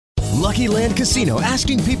Lucky Land Casino,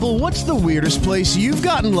 asking people, what's the weirdest place you've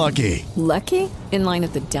gotten lucky? Lucky? In line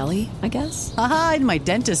at the deli, I guess? Aha, in my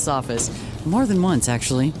dentist's office. More than once,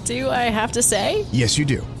 actually. Do I have to say? Yes, you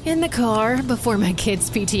do. In the car before my kids'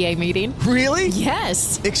 PTA meeting. Really?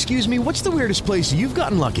 Yes. Excuse me, what's the weirdest place you've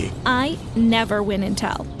gotten lucky? I never win and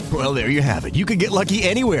tell. Well, there you have it. You can get lucky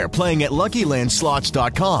anywhere, playing at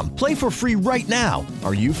LuckyLandSlots.com. Play for free right now.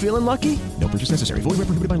 Are you feeling lucky? No purchase necessary. Void where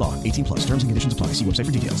prohibited by law. 18 plus. Terms and conditions apply. See website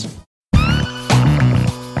for details.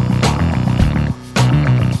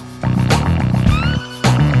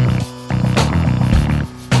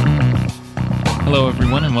 Hello,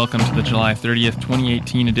 everyone, and welcome to the July 30th,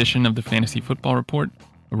 2018 edition of the Fantasy Football Report,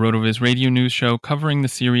 a RotoViz radio news show covering the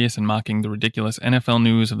serious and mocking the ridiculous NFL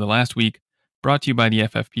news of the last week, brought to you by the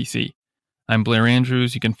FFPC. I'm Blair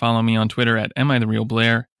Andrews. You can follow me on Twitter at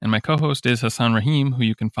 @AmITheRealBlair, and my co-host is Hassan Rahim, who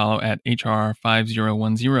you can follow at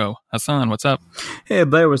HR5010. Hassan, what's up? Hey,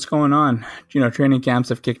 Blair, what's going on? Training camps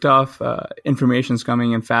have kicked off. Information's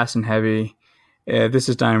coming in fast and heavy. This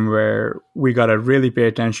is time where we got to really pay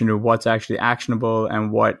attention to what's actually actionable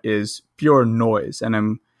and what is pure noise. And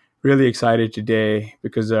I'm really excited today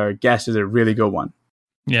because our guest is a really good one.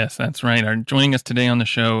 Yes, that's right. Joining us today on the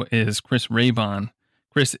show is Chris Raybon.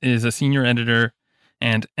 Chris is a senior editor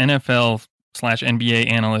and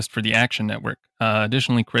NFL/NBA analyst for the Action Network.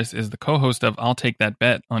 Additionally, Chris is the co-host of I'll Take That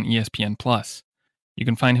Bet on ESPN+. You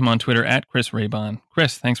can find him on Twitter at Chris Raybon.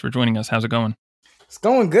 Chris, thanks for joining us. How's it going? It's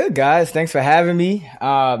going good, guys. Thanks for having me.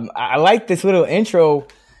 I like this little intro.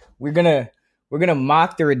 We're gonna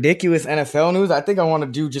mock the ridiculous NFL news. I think I want to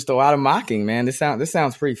do just a lot of mocking, man. This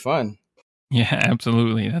sounds pretty fun. Yeah,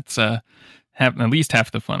 absolutely. That's at least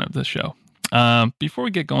half the fun of the show. Before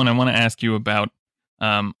we get going, I want to ask you about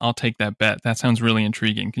I'll Take That Bet. That sounds really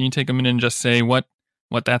intriguing. Can you take a minute and just say what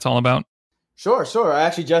that's all about? Sure. I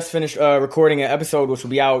actually just finished recording an episode, which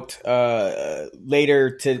will be out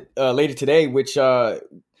later today. Which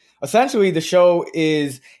essentially the show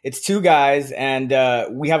it's two guys, and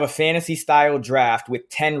we have a fantasy style draft with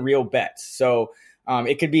 10 real bets. So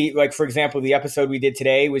it could be like, for example, the episode we did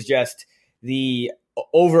today was just the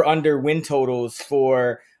over under win totals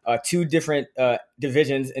for two different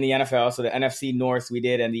divisions in the NFL. So the NFC North we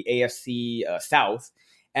did, and the AFC South.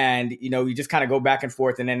 And, you just kind of go back and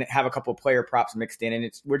forth and then have a couple of player props mixed in. And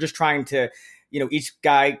we're just trying to, each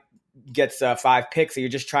guy gets 5 picks. So you're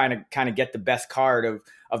just trying to kind of get the best card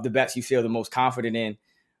of the bets you feel the most confident in.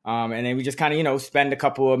 And then we just kind of, spend a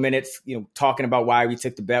couple of minutes, talking about why we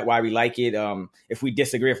took the bet, why we like it. If we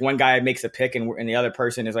disagree, if one guy makes a pick and the other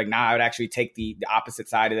person is like, nah, I would actually take the opposite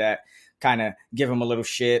side of that, kind of give them a little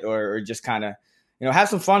shit or just kind of, have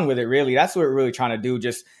some fun with it, really. That's what we're really trying to do.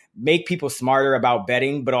 Just make people smarter about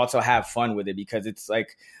betting, but also have fun with it, because it's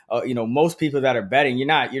like, most people that are betting, you're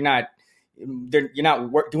not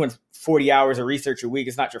doing 40 hours of research a week.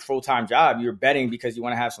 It's not your full-time job. You're betting because you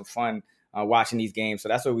want to have some fun watching these games. So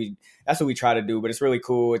that's what we try to do. But it's really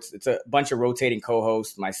cool. It's a bunch of rotating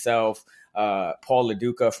co-hosts, myself, Paul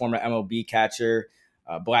LaDuca, former MLB catcher,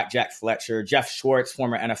 Blackjack Fletcher, Jeff Schwartz,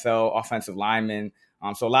 former NFL offensive lineman.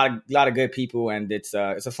 So a lot of good people, and it's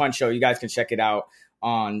a fun show. You guys can check it out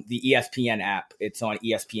on the ESPN app. It's on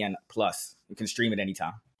ESPN Plus. You can stream it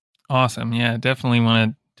anytime. Awesome. Yeah, definitely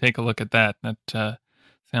want to take a look at that. That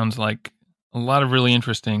sounds like a lot of really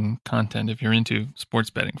interesting content if you're into sports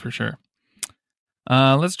betting, for sure.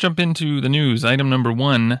 Let's jump into the news. Item number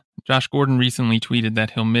 1, Josh Gordon recently tweeted that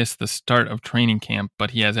he'll miss the start of training camp,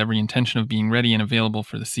 but he has every intention of being ready and available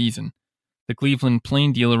for the season. The Cleveland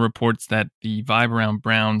Plain Dealer reports that the vibe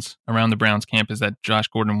around the Browns camp is that Josh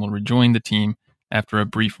Gordon will rejoin the team after a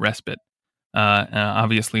brief respite.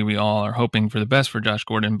 Obviously, we all are hoping for the best for Josh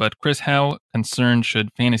Gordon, but Chris, how concerned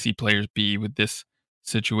should fantasy players be with this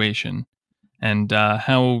situation? And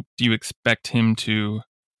how do you expect him to,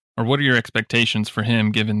 or what are your expectations for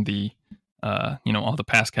him given the, all the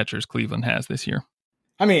pass catchers Cleveland has this year?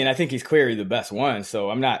 I mean, I think he's clearly the best one, so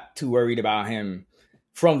I'm not too worried about him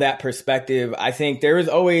from that perspective. I think there is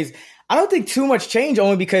always, I don't think too much change,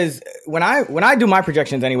 only because when I do my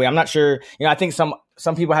projections anyway, I'm not sure, I think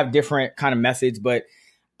some people have different kind of methods, but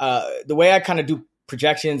the way I kind of do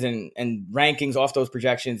projections and rankings off those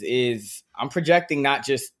projections is I'm projecting not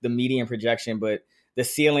just the median projection, but the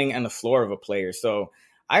ceiling and the floor of a player. So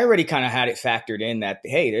I already kind of had it factored in that,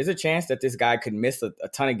 hey, there's a chance that this guy could miss a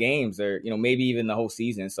ton of games, or, maybe even the whole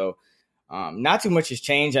season. So not too much has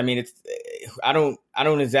changed. I mean, I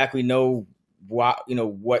don't exactly know what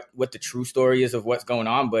the true story is of what's going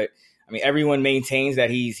on, but I mean, everyone maintains that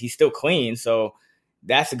he's still clean, so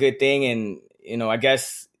that's a good thing. And I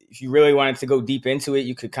guess if you really wanted to go deep into it,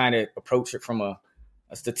 you could kind of approach it from a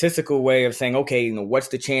statistical way of saying, okay, what's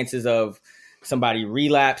the chances of somebody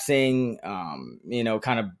relapsing,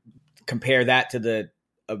 kind of compare that to the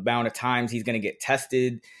amount of times he's going to get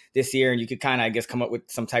tested this year. And you could kind of, I guess, come up with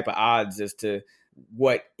some type of odds as to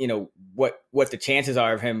what the chances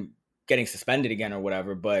are of him getting suspended again or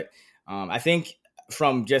whatever. But I think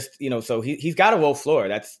from just, so he's got a low floor.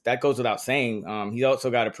 That goes without saying. He's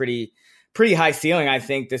also got a pretty high ceiling. I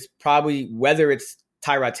think this probably, whether it's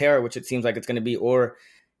Tyrod Taylor, which it seems like it's going to be, or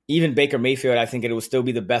even Baker Mayfield, I think it will still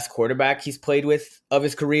be the best quarterback he's played with of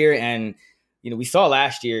his career. And, we saw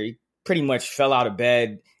last year, he pretty much fell out of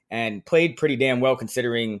bed and played pretty damn well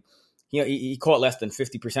considering, he caught less than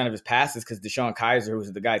 50% of his passes because DeShone Kizer, who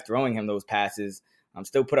was the guy throwing him those passes,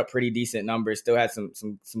 still put up pretty decent numbers, still had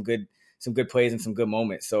some good plays and some good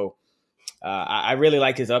moments. So I really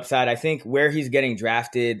like his upside. I think where he's getting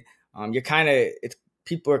drafted,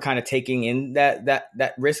 people are kind of taking in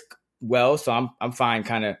that risk well. So I'm fine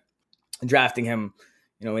kind of drafting him,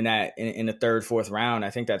 in the third, fourth round. I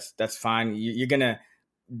think that's fine. You're gonna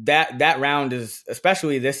that round is,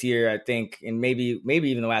 especially this year, I think, and maybe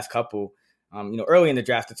even the last couple. Early in the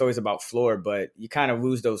draft, it's always about floor, but you kind of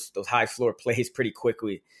lose those high floor plays pretty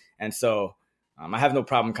quickly. And so I have no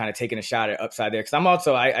problem kind of taking a shot at upside there because I'm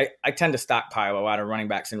also I tend to stockpile a lot of running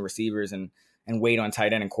backs and receivers and wait on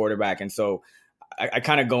tight end and quarterback. And so I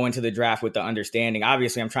kind of go into the draft with the understanding.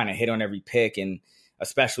 Obviously, I'm trying to hit on every pick, and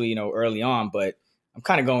especially early on, but I'm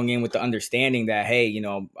kind of going in with the understanding that, hey,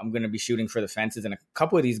 I'm going to be shooting for the fences, and a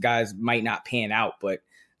couple of these guys might not pan out, but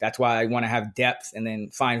that's why I want to have depth and then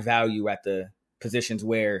find value at the positions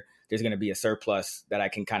where there's going to be a surplus that I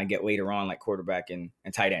can kind of get later on, like quarterback and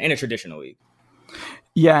tight end in a traditional league.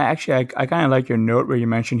 Yeah, actually, I kind of like your note where you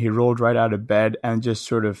mentioned he rolled right out of bed and just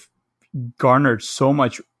sort of garnered so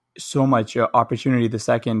much opportunity the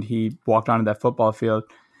second he walked onto that football field.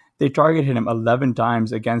 They targeted him 11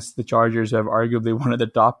 times against the Chargers, who have arguably one of the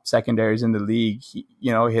top secondaries in the league.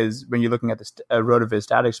 When you're looking at the road of his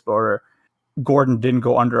stat explorer, Gordon didn't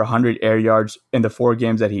go under 100 air yards in the 4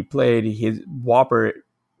 games that he played. His Whopper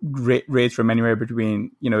rates from anywhere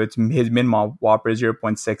between, it's his minimum Whopper is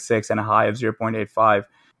 0.66 and a high of 0.85.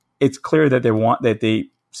 It's clear that they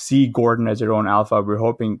see Gordon as their own alpha. We're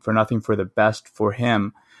hoping for nothing for the best for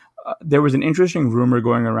him. There was an interesting rumor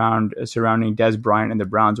going around surrounding Dez Bryant and the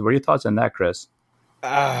Browns. What are your thoughts on that, Chris?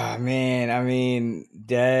 Man, I mean,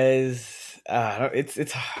 Dez,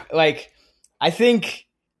 it's like, I think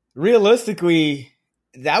realistically,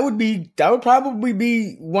 that would probably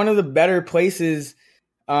be one of the better places,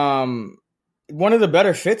 one of the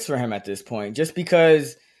better fits for him at this point, just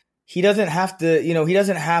because he doesn't have to,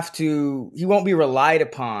 he won't be relied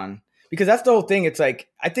upon. Because that's the whole thing. It's like,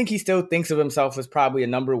 I think he still thinks of himself as probably a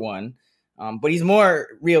number one, but he's more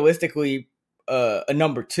realistically a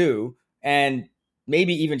number 2, and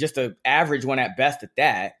maybe even just an average one at best at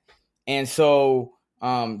that. And so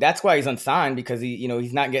that's why he's unsigned, because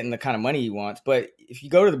he's not getting the kind of money he wants. But if you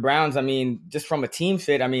go to the Browns, I mean, just from a team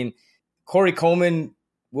fit, I mean, Corey Coleman,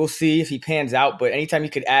 we'll see if he pans out. But anytime you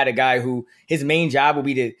could add a guy who his main job will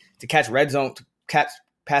be to catch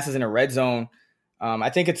passes in a red zone,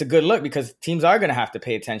 I think it's a good look, because teams are going to have to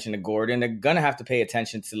pay attention to Gordon. They're going to have to pay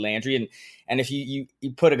attention to Landry. And if you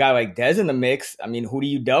put a guy like Dez in the mix, I mean, who do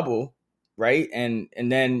you double, right? And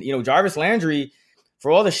then, Jarvis Landry,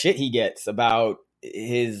 for all the shit he gets about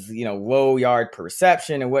his, low yard per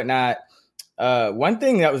reception and whatnot, one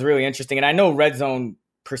thing that was really interesting, and I know red zone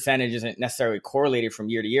percentage isn't necessarily correlated from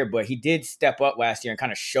year to year, but he did step up last year and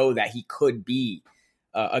kind of show that he could be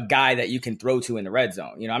a guy that you can throw to in the red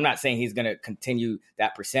zone. I'm not saying he's going to continue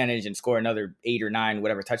that percentage and score another 8 or 9,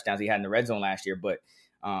 whatever touchdowns he had in the red zone last year, but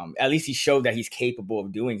at least he showed that he's capable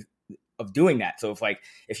of doing that. So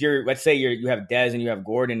let's say you have Dez and you have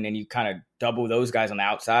Gordon, and you kind of double those guys on the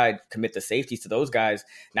outside, commit the safeties to those guys.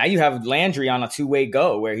 Now you have Landry on a 2-way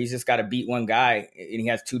go where he's just got to beat one guy, and he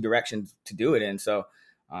has 2 directions to do it in. So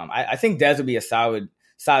I think Dez would be a solid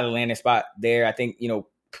landing spot there. I think,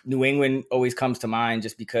 New England always comes to mind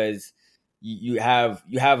just because you have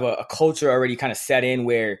a culture already kind of set in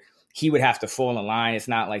where he would have to fall in line. It's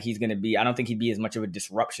not like I don't think he'd be as much of a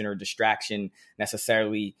disruption or distraction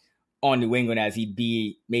necessarily on New England as he'd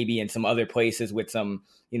be maybe in some other places with some,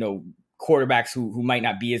 quarterbacks who might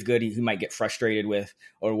not be as good, who might get frustrated with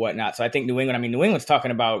or whatnot. So I think New England's talking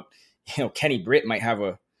about, Kenny Britt might have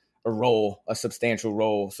a substantial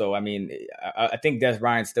role. So, I mean, I think Dez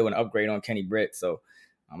Bryant's still an upgrade on Kenny Britt. So,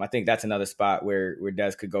 I think that's another spot where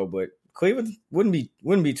Dez could go, but Cleveland wouldn't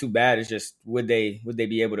be too bad. It's just would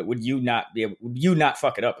you not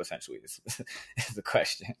fuck it up? Essentially, is the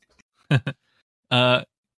question.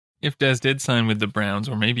 if Dez did sign with the Browns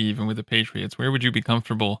or maybe even with the Patriots, where would you be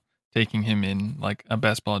comfortable taking him in like a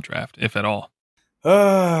best ball draft, if at all?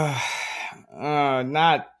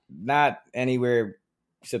 Not anywhere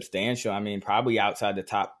substantial. I mean, probably outside the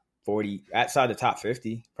top 40, outside the top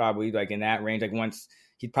 50, probably like in that range. Like once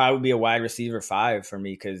he'd probably be a wide receiver 5 for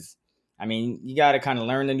me because, I mean, you got to kind of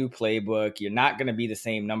learn the new playbook. You're not going to be the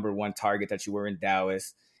same number 1 target that you were in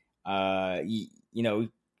Dallas. Lost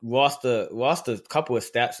a couple of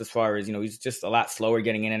steps as far as, he's just a lot slower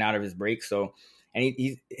getting in and out of his breaks. So, and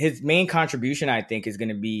his main contribution, I think, is going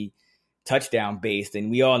to be touchdown based.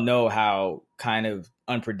 And we all know how kind of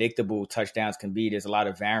unpredictable touchdowns can be. There's a lot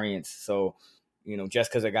of variance. So,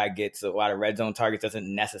 just because a guy gets a lot of red zone targets doesn't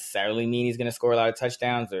necessarily mean he's going to score a lot of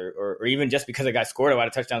touchdowns, or even just because a guy scored a lot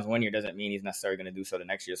of touchdowns one year doesn't mean he's necessarily going to do so the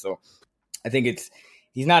next year. So I think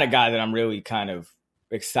he's not a guy that I'm really kind of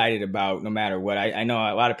excited about no matter what. I know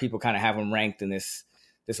a lot of people kind of have him ranked in this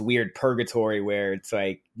weird purgatory where it's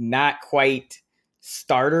like not quite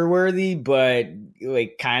starter worthy, but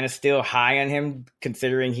like kind of still high on him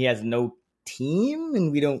considering he has no team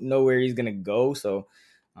and we don't know where he's going to go. So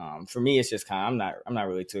for me, it's just kind of, I'm not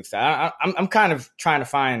really too excited. I'm kind of trying to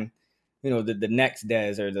find, the next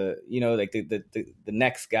Dez or the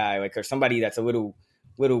next guy, like, or somebody that's a little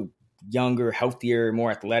younger, healthier, more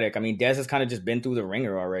athletic. I mean, Dez has kind of just been through the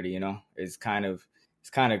ringer already, it's kind of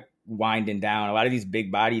winding down. A lot of these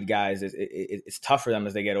big bodied guys, it's tough for them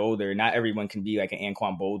as they get older. Not everyone can be like an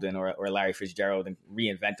Anquan Bolden or Larry Fitzgerald and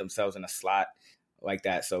reinvent themselves in a slot like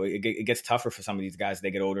that. So it gets tougher for some of these guys. As they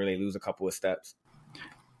get older, they lose a couple of steps.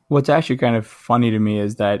 What's actually kind of funny to me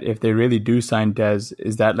is that if they really do sign Dez,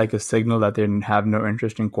 is that like a signal that they have no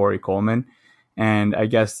interest in Corey Coleman? And I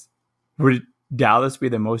guess would Dallas be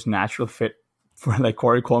the most natural fit for like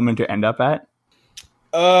Corey Coleman to end up at?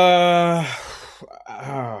 I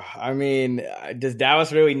mean, does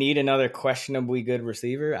Dallas really need another questionably good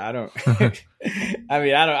receiver? I don't.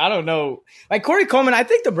 I don't know. Like Corey Coleman, I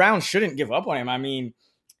think the Browns shouldn't give up on him. I mean,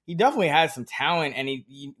 he definitely has some talent, and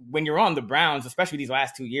he when you're on the Browns, especially these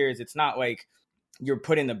last 2 years, it's not like you're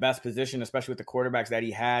put in the best position, especially with the quarterbacks that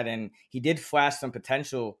he had, and he did flash some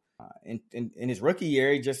potential in his rookie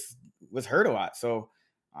year. He just was hurt a lot, so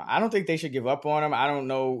I don't think they should give up on him. I don't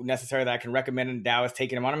know necessarily that I can recommend Dallas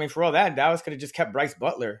taking him on. I mean, for all that, Dallas could have just kept Bryce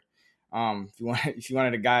Butler if you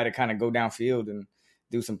wanted a guy to kind of go downfield and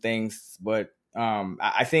do some things. But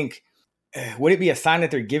I think, would it be a sign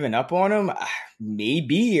that they're giving up on him?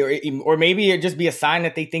 Maybe, or maybe it just be a sign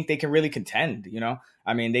that they think they can really contend.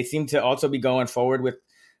 I mean, they seem to also be going forward with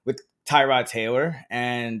Tyrod Taylor,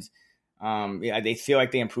 and they feel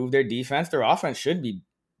like they improved their defense. Their offense should be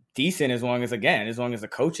decent as long as the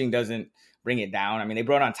coaching doesn't bring it down. I mean, they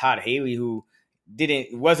brought on Todd Haley, who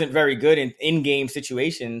wasn't very good in in-game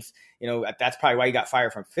situations. That's probably why he got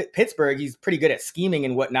fired from Pittsburgh. He's pretty good at scheming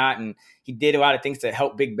and whatnot, and he did a lot of things to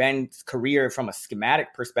help Big Ben's career from a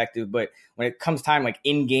schematic perspective. But when it comes time, like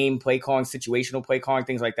in-game play calling, situational play calling,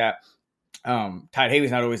 things like that, Todd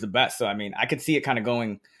Haley's not always the best. So I mean, I could see it kind of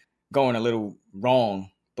going a little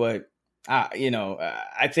wrong, but I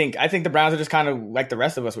think the Browns are just kind of like the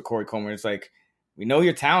rest of us with Corey Coleman. It's like, we know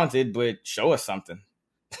you're talented, but show us something.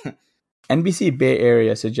 NBC Bay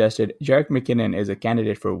Area suggested Jerick McKinnon is a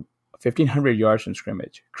candidate for 1,500 yards from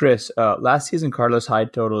scrimmage. Chris, last season Carlos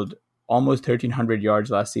Hyde totaled almost 1,300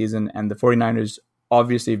 yards last season, and the 49ers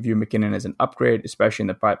obviously view McKinnon as an upgrade, especially in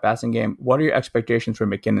the passing game. What are your expectations for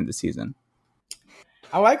McKinnon this season?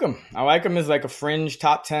 I like him. As like a fringe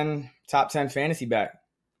top 10 fantasy back.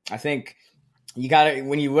 I think you got to,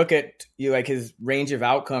 when you look at his range of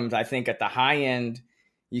outcomes, I think at the high end,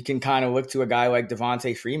 you can kind of look to a guy like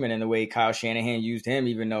Devontae Freeman in the way Kyle Shanahan used him,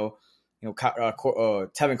 even though,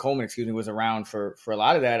 Tevin Coleman, was around for a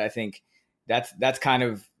lot of that. I think that's kind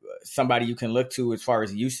of somebody you can look to as far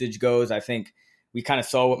as usage goes. I think we kind of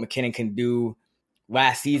saw what McKinnon can do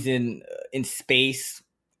last season in space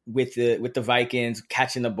with the Vikings,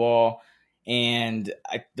 catching the ball. And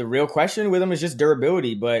the real question with him is just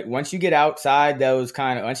durability. But once you get outside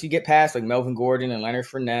once you get past like Melvin Gordon and Leonard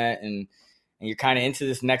Fournette and you're kind of into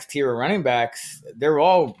this next tier of running backs, they're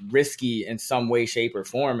all risky in some way, shape, or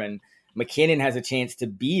form. And McKinnon has a chance to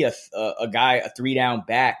be a guy, a 3-down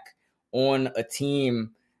back on a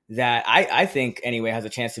team that I think anyway has a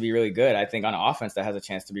chance to be really good. I think on offense that has a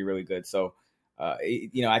chance to be really good. So,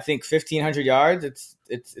 I think 1,500 yards,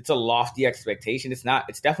 it's a lofty expectation. It's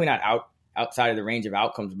definitely not outside of the range of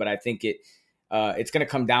outcomes, but I think it's going to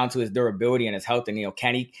come down to his durability and his health. And,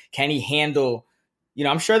 can he handle,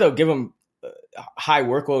 I'm sure they'll give him high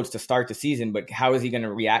workloads to start the season, but how is he going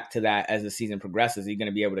to react to that as the season progresses? Is he going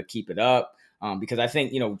to be able to keep it up? Because I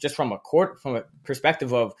think, just from a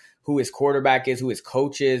perspective of who his quarterback is, who his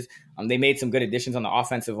coach is, they made some good additions on the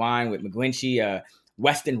offensive line with McGlinchey.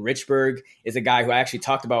 Weston Richburg is a guy who I actually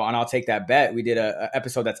talked about on I'll Take That Bet. We did a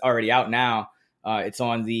episode that's already out now. It was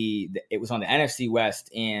on the NFC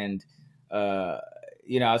West, and I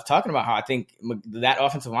was talking about how I think that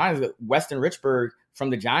offensive line is Weston Richburg from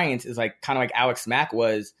the Giants is like kind of like Alex Mack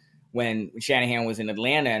was when Shanahan was in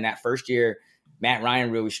Atlanta. And that first year, Matt Ryan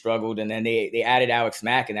really struggled, and then they added Alex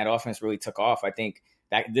Mack, and that offense really took off. I think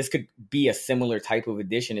that this could be a similar type of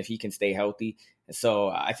addition if he can stay healthy. So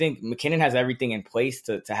I think McKinnon has everything in place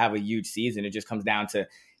to have a huge season. It just comes down to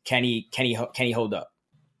can he hold up?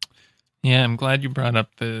 Yeah, I'm glad you brought up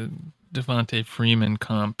the Devontae Freeman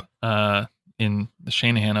comp in the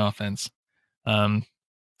Shanahan offense. I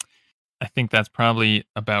think that's probably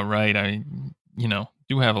about right. I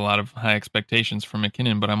do have a lot of high expectations for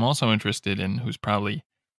McKinnon, but I'm also interested in who's probably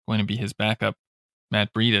going to be his backup,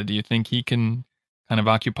 Matt Breida. Do you think he can kind of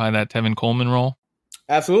occupy that Tevin Coleman role?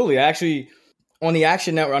 Absolutely. Actually, on the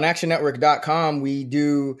Action Network, on actionnetwork.com,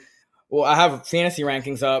 I have fantasy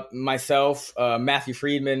rankings up myself, Matthew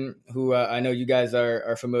Friedman, who I know you guys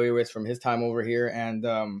are familiar with from his time over here,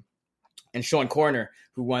 and Sean Corner,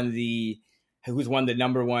 who's won the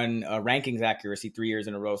number one rankings accuracy 3 years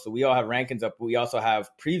in a row. So we all have rankings up, but we also have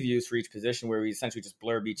previews for each position where we essentially just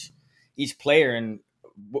blurb each player. And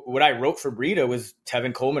what I wrote for Breida was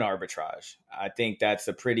Tevin Coleman arbitrage. I think that's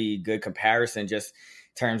a pretty good comparison just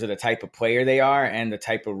in terms of the type of player they are and the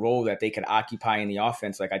type of role that they can occupy in the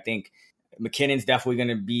offense. Like, I think McKinnon's definitely going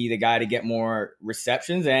to be the guy to get more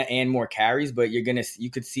receptions and more carries, but you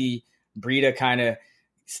could see Breida kind of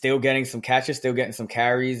still getting some catches, still getting some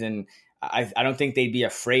carries, and I don't think they'd be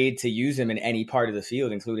afraid to use him in any part of the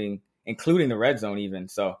field, including the red zone even.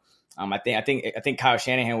 So I think Kyle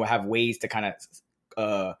Shanahan will have ways to kind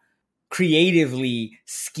of creatively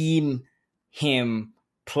scheme him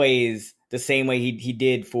plays the same way he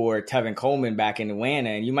did for Tevin Coleman back in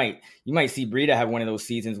Atlanta. And you might see Breida have one of those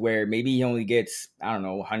seasons where maybe he only gets,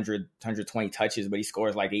 100, 120 touches, but he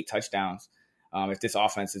scores like 8 touchdowns. If this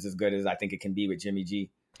offense is as good as I think it can be with Jimmy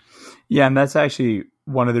G. Yeah, and that's actually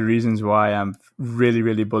one of the reasons why I'm really,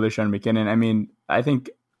 really bullish on McKinnon. I mean, I think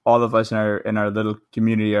all of us in our little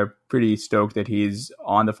community are pretty stoked that he's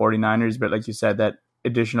on the 49ers, but like you said, that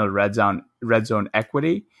additional red zone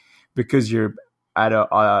equity, because you're at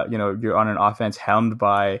you're on an offense helmed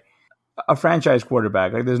by a franchise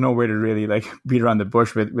quarterback. Like, there's no way to really like beat around the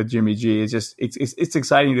bush with Jimmy G. It's just it's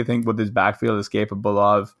exciting to think what this backfield is capable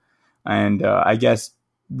of, and I guess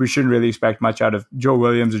we shouldn't really expect much out of Joe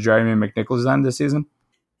Williams or Jeremy McNichols then this season.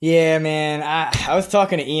 Yeah, man. I was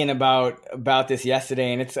talking to Ian about this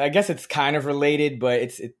yesterday, and I guess it's kind of related, but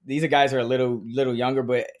these guys are a little younger.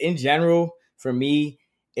 But in general, for me,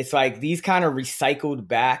 it's like these kind of recycled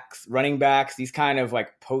running backs, these kind of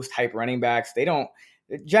like post-hype running backs, they're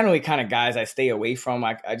generally kind of guys I stay away from.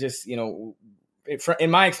 I just, in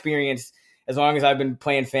my experience, as long as I've been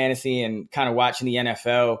playing fantasy and kind of watching the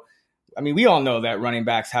NFL, I mean, we all know that running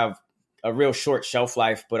backs have a real short shelf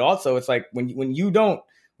life, but also it's like when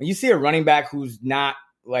you see a running back who's not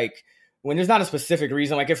like, when there's not a specific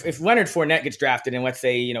reason, like if Leonard Fournette gets drafted and let's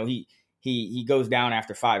say, he goes down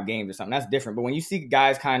after 5 games or something, that's different. But when you see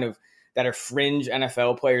guys kind of that are fringe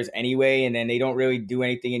NFL players anyway, and then they don't really do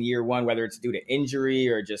anything in year one, whether it's due to injury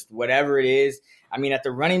or just whatever it is. I mean, at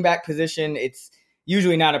the running back position, it's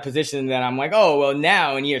usually not a position that I'm like, oh, well,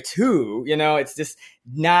 now in year 2, it's just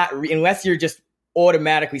not, unless you're just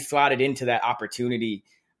automatically slotted into that opportunity.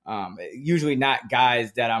 Usually not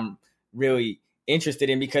guys that I'm really interested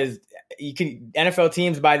in, because NFL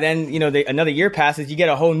teams by then, another year passes, you get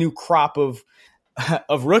a whole new crop of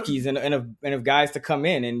rookies and of guys to come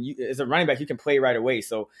in. And as a running back, you can play right away.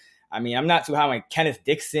 So, I mean, I'm not too high on like Kenneth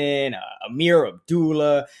Dixon, Amir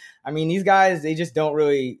Abdullah. I mean, these guys, they just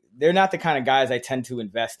they're not the kind of guys I tend to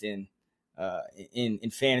invest in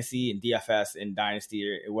fantasy and DFS and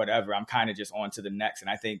dynasty or whatever. I'm kind of just on to the next. And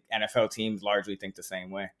I think NFL teams largely think the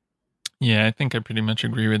same way. Yeah, I think I pretty much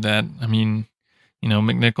agree with that. I mean,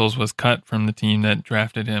 McNichols was cut from the team that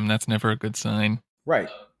drafted him. That's never a good sign. Right.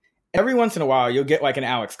 Every once in a while, you'll get like an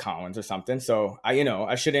Alex Collins or something. So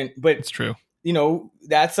I shouldn't, but it's true.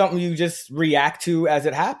 That's something you just react to as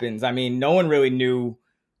it happens. I mean, no one really knew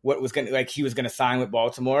what was he was going to sign with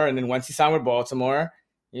Baltimore. And then once he signed with Baltimore,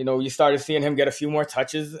 you started seeing him get a few more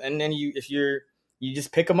touches. And then you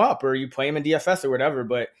just pick him up or you play him in DFS or whatever.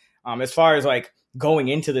 But as far as like going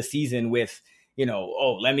into the season with,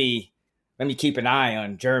 let me keep an eye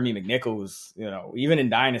on Jeremy McNichols, even in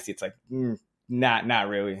Dynasty, it's like, not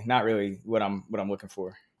really what I'm looking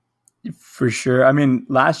for. For sure. I mean,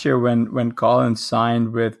 last year when Collins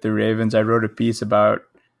signed with the Ravens, I wrote a piece about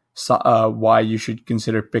why you should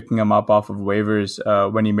consider picking him up off of waivers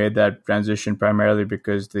when he made that transition, primarily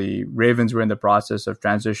because the Ravens were in the process of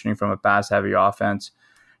transitioning from a pass-heavy offense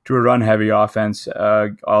to a run-heavy offense.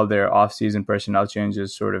 All their offseason personnel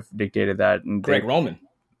changes sort of dictated that. And Greg Roman.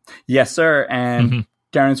 Yes, sir. And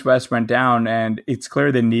Terrence West went down, and it's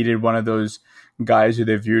clear they needed one of those guys who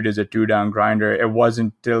they viewed as a two-down grinder. It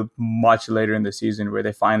wasn't till much later in the season where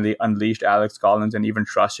they finally unleashed Alex Collins and even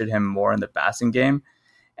trusted him more in the passing game.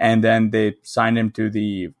 And then they signed him to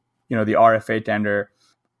the RFA tender.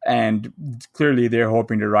 And clearly they're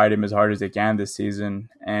hoping to ride him as hard as they can this season.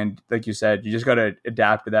 And like you said, you just got to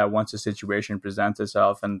adapt to that once the situation presents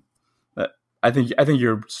itself. And I think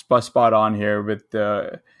you're spot on here with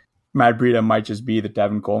Matt Breida might just be the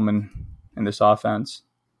Tevin Coleman in this offense.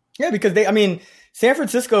 Yeah, because San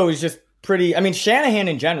Francisco is just pretty. I mean, Shanahan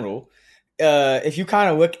in general, if you kind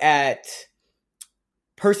of look at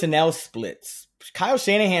personnel splits, Kyle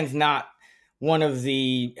Shanahan's not one of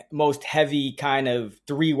the most heavy kind of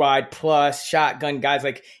 3-wide plus shotgun guys.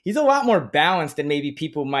 Like, he's a lot more balanced than maybe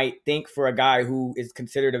people might think for a guy who is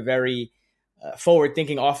considered a very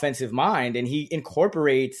forward-thinking offensive mind. And he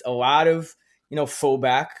incorporates a lot of,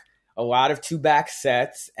 fullback, a lot of two-back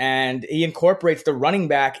sets, and he incorporates the running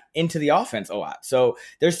back into the offense a lot. So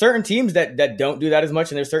there's certain teams that don't do that as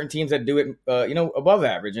much, and there's certain teams that do it, above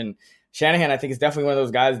average. And Shanahan, I think, is definitely one of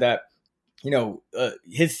those guys that,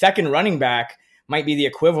 his second running back might be the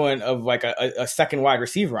equivalent of like a second wide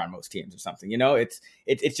receiver on most teams or something. It's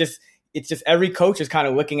just every coach is kind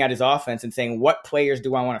of looking at his offense and saying, what players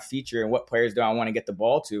do I want to feature and what players do I want to get the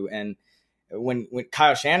ball to? And when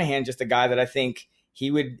Kyle Shanahan, just a guy that I think he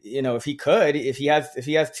would, if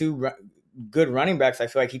he has two good running backs, I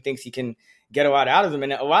feel like he thinks he can get a lot out of them.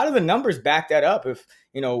 And a lot of the numbers back that up. If,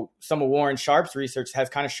 some of Warren Sharp's research has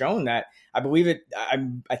kind of shown that. I believe it.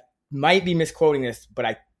 I might be misquoting this, but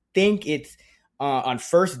I think it's on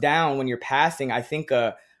first down when you're passing. I think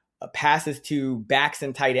passes to backs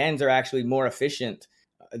and tight ends are actually more efficient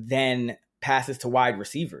than passes to wide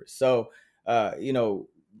receivers. So,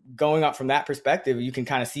 going up from that perspective, you can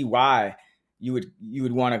kind of see why you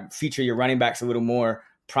would want to feature your running backs a little more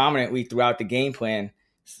prominently throughout the game plan.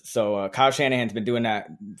 So Kyle Shanahan's been doing that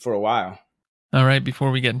for a while. All right,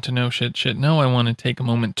 before we get into No Shit No, I want to take a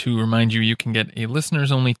moment to remind you can get a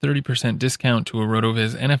listeners-only 30% discount to a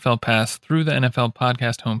RotoViz NFL Pass through the NFL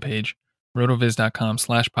Podcast homepage,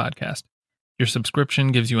 rotoviz.com/podcast. Your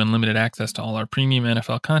subscription gives you unlimited access to all our premium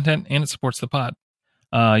NFL content, and it supports the pod.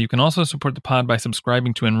 You can also support the pod by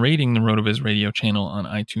subscribing to and rating the RotoViz radio channel on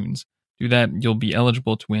iTunes. Do that, you'll be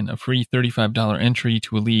eligible to win a free $35 entry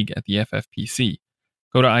to a league at the FFPC.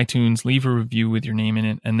 Go to iTunes, leave a review with your name in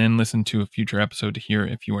it, and then listen to a future episode to hear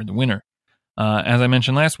if you are the winner. As I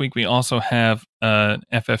mentioned last week, we also have an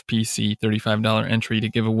FFPC $35 entry to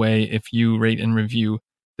give away if you rate and review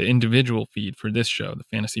the individual feed for this show, the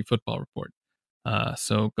Fantasy Football Report.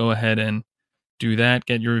 So go ahead and do that.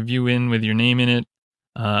 Get your review in with your name in it,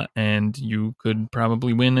 and you could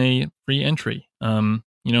probably win a free entry.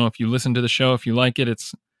 If you listen to the show, if you like it,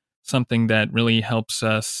 it's something that really helps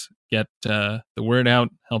us get the word out,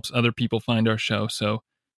 helps other people find our show. So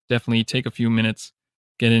definitely take a few minutes,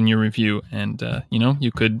 get in your review, and,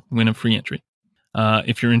 you could win a free entry.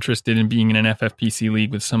 If you're interested in being in an FFPC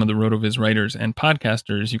league with some of the RotoViz writers and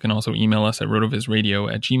podcasters, you can also email us at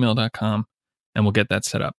rotovizradio@gmail.com, and we'll get that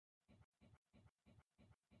set up.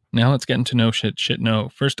 Now let's get into No Shit No.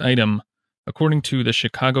 First item, according to the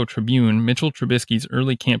Chicago Tribune, Mitchell Trubisky's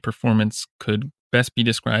early camp performance could best be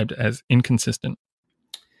described as inconsistent.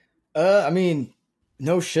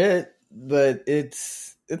 No shit, but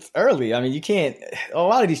it's early. I mean, you can't. A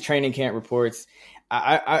lot of these training camp reports,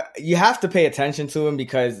 you have to pay attention to them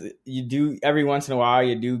because you do every once in a while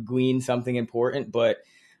you do glean something important. But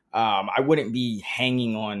I wouldn't be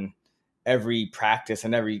hanging on every practice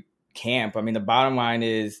and every camp. I mean, the bottom line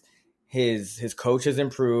is his coach has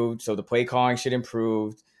improved, so the play calling should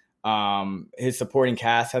improve. His supporting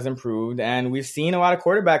cast has improved, and we've seen a lot of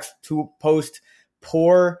quarterbacks to post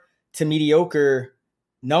poor to mediocre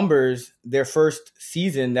numbers their first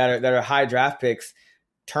season that are high draft picks,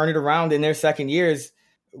 turn it around in their second years,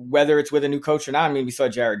 whether it's with a new coach or not. I mean, we saw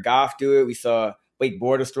Jared Goff do it. We saw Blake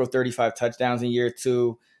Bortles throw 35 touchdowns in year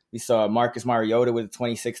two. We saw Marcus Mariota with a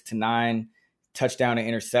 26-9 touchdown to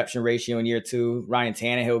interception ratio in year two. Ryan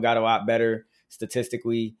Tannehill got a lot better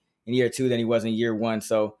statistically in year two than he was in year one.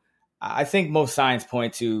 So I think most signs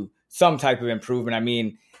point to some type of improvement. I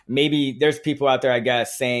mean, maybe there's people out there, I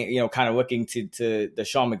guess, saying, kind of looking to the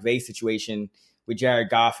Sean McVay situation with Jared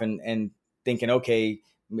Goff and thinking, okay,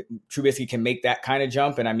 Trubisky can make that kind of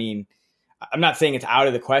jump. And I mean, I'm not saying it's out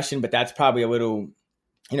of the question, but that's probably a little,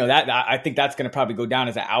 that I think that's going to probably go down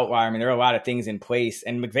as an outlier. I mean, there are a lot of things in place,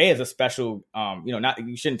 and McVay is a special,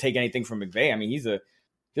 you shouldn't take anything from McVay. I mean,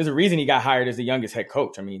 there's a reason he got hired as the youngest head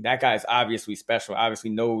coach. I mean, that guy is obviously special,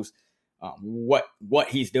 obviously knows what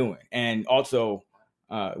he's doing. And also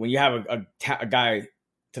when you have a guy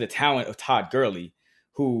to the talent of Todd Gurley,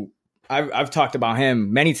 who I've talked about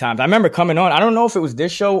him many times. I remember coming on, I don't know if it was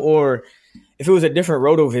this show or if it was a different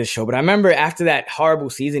RotoViz show, but I remember after that horrible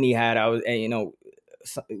season he had,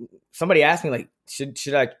 somebody asked me, like,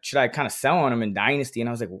 should I kind of sell on him in Dynasty? And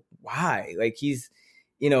I was like, why? Like, he's,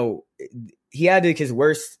 he had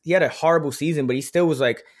a horrible season, but he still was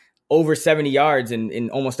like over 70 yards in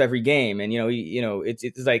almost every game. And,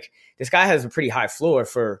 it's like, this guy has a pretty high floor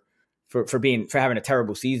for having a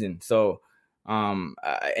terrible season. So,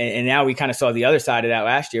 and now we kind of saw the other side of that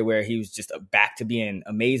last year where he was just back to being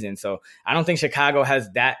amazing. So I don't think Chicago has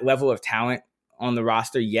that level of talent on the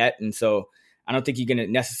roster yet. And so I don't think you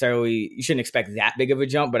shouldn't expect that big of a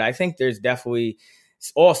jump, but I think there's definitely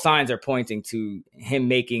all signs are pointing to him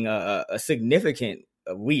making a significant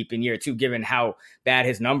leap in year 2, given how bad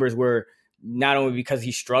his numbers were, not only because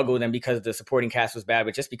he struggled and because the supporting cast was bad,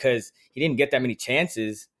 but just because he didn't get that many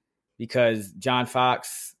chances because John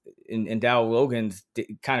Fox and Darrell Logan's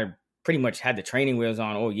kind of pretty much had the training wheels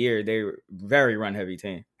on all year. They were a very run heavy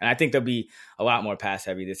team. And I think they'll be a lot more pass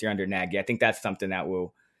heavy this year under Nagy. I think that's something that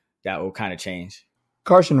will kind of change.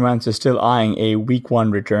 Carson Wentz is still eyeing a week 1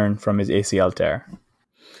 return from his ACL tear.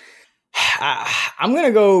 I'm going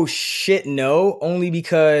to go no, only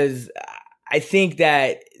because I think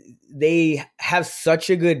that they have such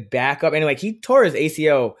a good backup. And like, he tore his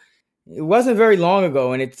ACL, it wasn't very long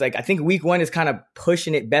ago. And it's like, I think week 1 is kind of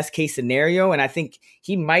pushing it best case scenario. And I think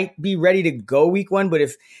he might be ready to go week 1, but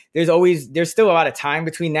if there's still a lot of time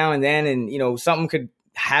between now and then. And, something could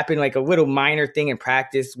happen, like a little minor thing in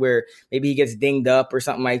practice where maybe he gets dinged up or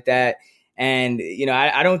something like that. And,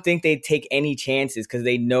 I don't think they take any chances because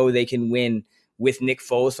they know they can win with Nick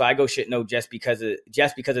Foles. So I go no just because of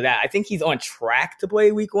that. I think he's on track to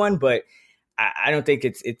play week 1, but I don't think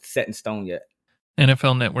it's set in stone yet.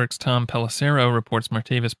 NFL Network's Tom Pelissero reports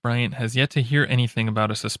Martavis Bryant has yet to hear anything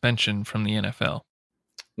about a suspension from the NFL.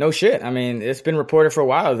 No shit. I mean, it's been reported for a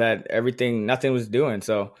while that nothing was doing.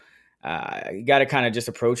 So you got to kind of just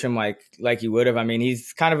approach him like you would have. I mean,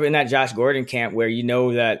 he's kind of in that Josh Gordon camp where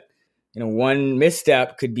that one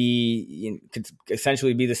misstep could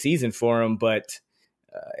essentially be the season for him. But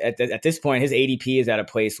at this point, his ADP is at a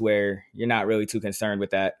place where you're not really too concerned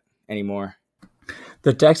with that anymore.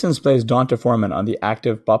 The Texans placed Donta Foreman on the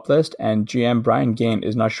active PUP list, and GM Brian Gaine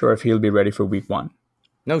is not sure if he'll be ready for week 1.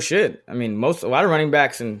 No shit. I mean, a lot of running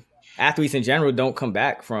backs and athletes in general don't come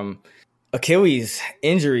back from Achilles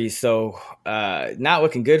injuries, so not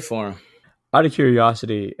looking good for him. Out of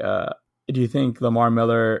curiosity, do you think Lamar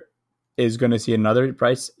Miller is going to see another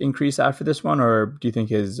price increase after this one, or do you think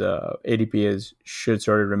his ADP should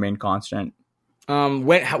sort of remain constant?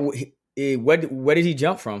 What did he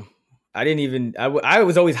jump from? I didn't even. I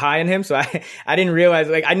was always high on him, so I didn't realize.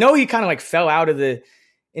 Like, I know he kind of like fell out of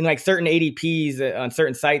in like certain ADPs on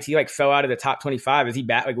certain sites. He like fell out of the top 25. Is he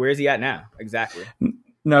back? Like, where is he at now? Exactly.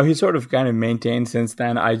 No, he sort of kind of maintained since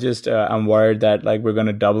then. I just I'm worried that like we're going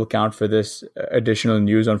to double count for this additional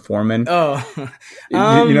news on Foreman. Oh,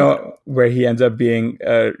 where he ends up being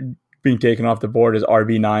taken off the board as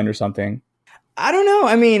RB9 or something. I don't know.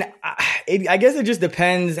 I mean, I guess it just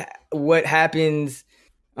depends what happens.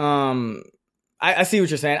 I see what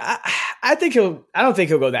you're saying. I don't think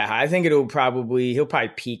he'll go that high. I think he'll probably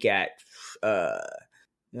peak at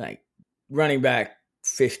like running back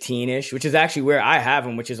 15-ish, which is actually where I have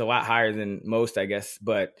him, which is a lot higher than most, I guess.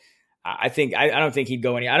 But I don't think he'd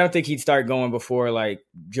go I don't think he'd start going before like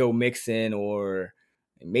Joe Mixon or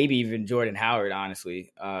maybe even Jordan Howard,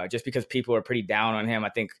 honestly, just because people are pretty down on him. I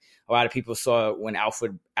think a lot of people saw when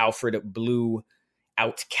Alfred Blue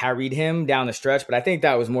out-carried him down the stretch, but I think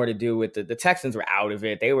that was more to do with the Texans were out of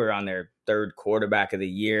it. They were on their 3rd quarterback of the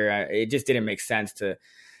year. It just didn't make sense to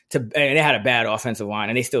and they had a bad offensive line,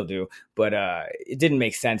 and they still do, but it didn't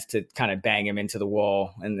make sense to kind of bang him into the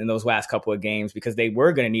wall in those last couple of games because they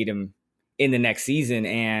were going to need him in the next season.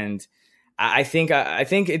 And I think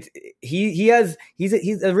he's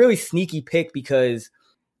a really sneaky pick because,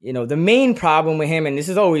 the main problem with him, and this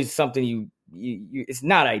is always something it's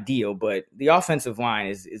not ideal, but the offensive line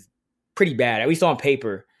is pretty bad, at least on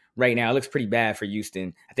paper right now. It looks pretty bad for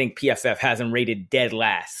Houston. I think PFF has him rated dead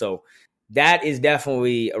last. So that is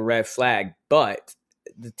definitely a red flag. But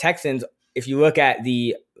the Texans, if you look at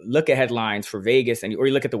the look-ahead lines for Vegas or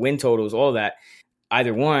you look at the win totals, all that,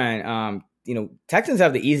 either one. Texans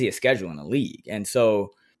have the easiest schedule in the league. And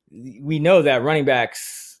so we know that running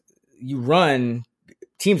backs,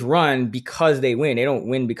 teams run because they win. They don't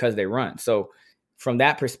win because they run. So from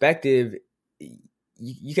that perspective,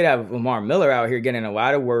 you could have Lamar Miller out here getting a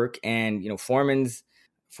lot of work, and,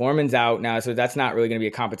 Foreman's out now. So that's not really going to be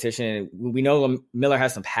a competition. We know Miller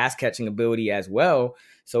has some pass catching ability as well.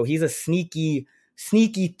 So he's a sneaky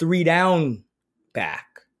 3-down back.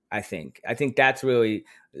 I think that's really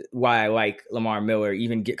why I like Lamar Miller,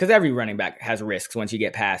 because every running back has risks once you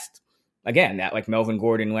get past, again, that like Melvin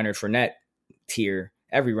Gordon, Leonard Fournette tier.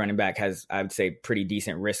 Every running back has, I would say, pretty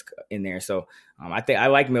decent risk in there. So I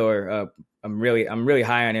like Miller. I'm really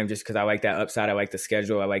high on him just because I like that upside. I like the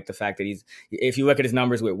schedule. I like the fact that if you look at his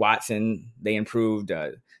numbers with Watson, they improved.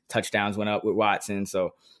 Touchdowns went up with Watson.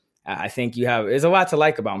 So I think there's a lot to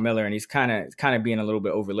like about Miller, and he's kind of being a little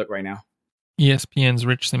bit overlooked right now. ESPN's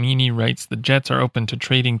Rich Samini writes the Jets are open to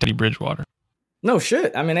trading Teddy Bridgewater. No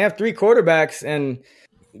shit. I mean, they have 3 quarterbacks, and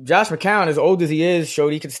Josh McCown, as old as he is,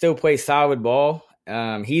 showed he could still play solid ball.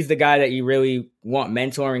 He's the guy that you really want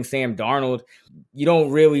mentoring Sam Darnold. You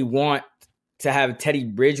don't really want to have Teddy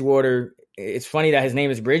Bridgewater. It's funny that his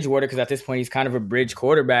name is Bridgewater because at this point he's kind of a bridge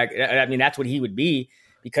quarterback. I mean, that's what he would be,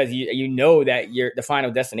 because you know that the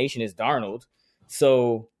final destination is Darnold.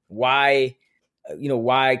 So why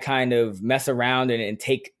kind of mess around and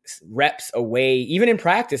take reps away, even in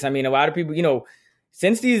practice? I mean, a lot of people,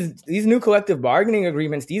 since these new collective bargaining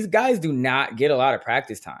agreements, these guys do not get a lot of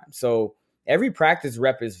practice time. So every practice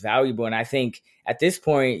rep is valuable. And I think at this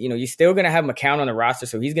point, you're still going to have McCown on the roster,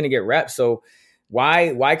 so he's going to get reps. So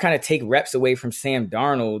why kind of take reps away from Sam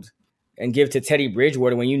Darnold and give to Teddy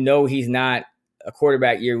Bridgewater when he's not a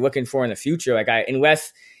quarterback you're looking for in the future?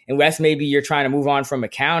 Unless maybe you're trying to move on from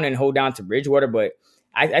McCown and hold down to Bridgewater, but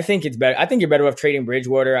I think it's better. I think you're better off trading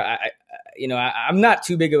Bridgewater. I'm not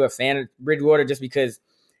too big of a fan of Bridgewater just because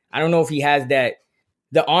I don't know if he has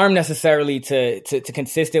the arm necessarily to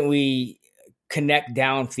consistently connect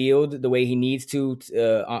downfield the way he needs to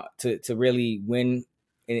really win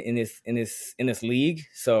in this league.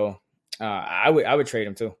 So I would trade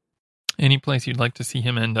him too. Any place you'd like to see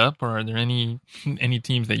him end up, or are there any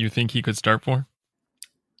teams that you think he could start for?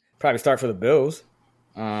 Probably start for the Bills.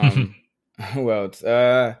 Who else?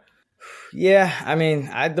 Yeah, I mean,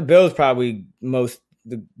 the Bills probably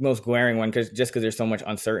the most glaring one because there's so much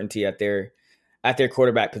uncertainty at their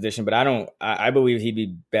quarterback position. But I believe he'd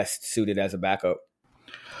be best suited as a backup.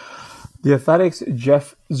 The Athletics'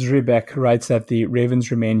 Jeff Zrebeck writes that the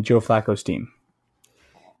Ravens remain Joe Flacco's team.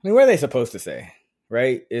 I mean, what are they supposed to say,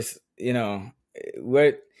 right? It's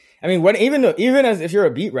what even as if you're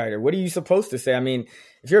a beat writer, what are you supposed to say? I mean,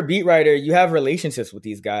 if you're a beat writer, you have relationships with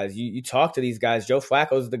these guys. You talk to these guys. Joe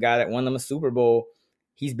Flacco's the guy that won them a Super Bowl.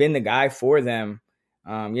 He's been the guy for them.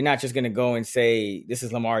 You're not just going to go and say this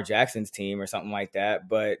is Lamar Jackson's team or something like that.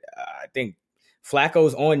 But I think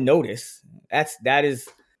Flacco's on notice. That is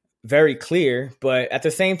very clear. But at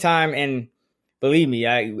the same time, and believe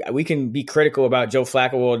me, we can be critical about Joe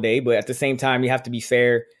Flacco all day, but at the same time, you have to be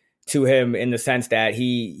fair to him in the sense that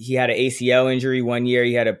he had an ACL injury one year.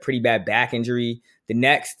 He had a pretty bad back injury the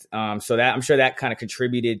next. So that I'm sure that kind of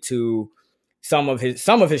contributed to some of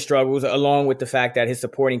his struggles, along with the fact that his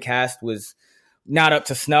supporting cast was not up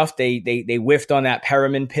to snuff. They whiffed on that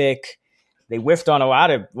Perriman pick. They whiffed on a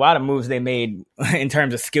lot of moves they made in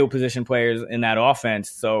terms of skill position players in that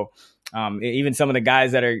offense. So even some of the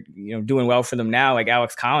guys that are doing well for them now, like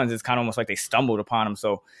Alex Collins, it's kind of almost like they stumbled upon him.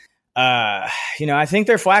 So I think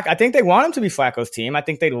I think they want him to be Flacco's team. I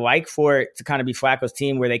think they'd like for it to kind of be Flacco's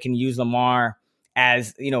team where they can use Lamar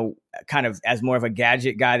as kind of as more of a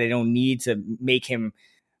gadget guy. They don't need to make him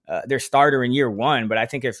their starter in year one. But I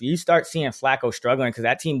think if you start seeing Flacco struggling, because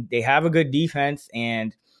that team, they have a good defense,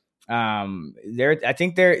 and they were a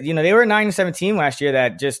 9-17 last year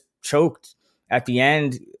that just choked at the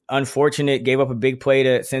end. Unfortunate, gave up a big play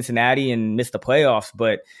to Cincinnati and missed the playoffs.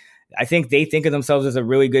 But I think they think of themselves as a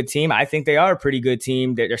really good team. I think they are a pretty good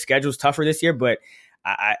team. Their schedule's tougher this year, but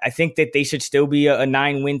I think that they should still be a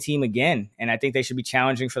 9-win team again. And I think they should be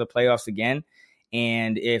challenging for the playoffs again.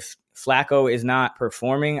 And if Flacco is not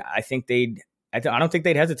performing, I don't think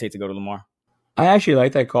they'd hesitate to go to Lamar. I actually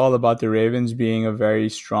like that call about the Ravens being a very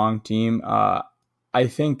strong team. I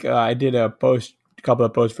think I did a couple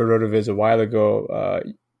of posts for RotoViz a while ago,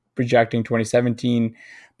 projecting 2017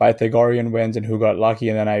 Pythagorean wins and who got lucky,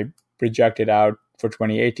 and then I projected out for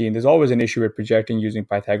 2018. There's always an issue with projecting using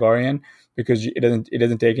Pythagorean because it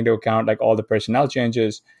doesn't take into account like all the personnel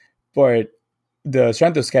changes, but the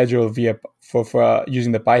strength of schedule for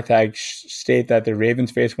using the Pythag state that the Ravens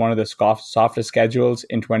faced one of the softest schedules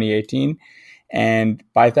in 2018. and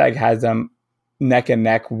Pythag has them neck and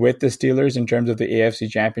neck with the Steelers in terms of the AFC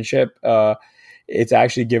Championship. It's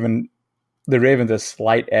actually given the Ravens a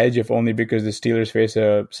slight edge, if only because the Steelers face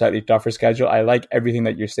a slightly tougher schedule. I like everything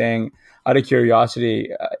that you're saying. Out of curiosity,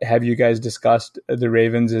 have you guys discussed the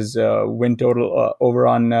Ravens' win total over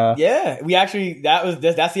on? Yeah, we actually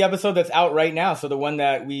that's the episode that's out right now. So the one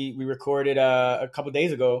that we recorded a couple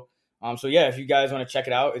days ago. So yeah, if you guys want to check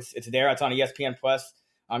it out, it's there. It's on ESPN Plus.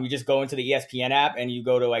 You just go into the ESPN app and you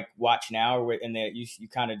go to like Watch Now, and there you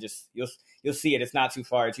kind of just you'll see it. It's not too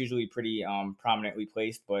far. It's usually pretty prominently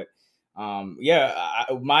placed, but. I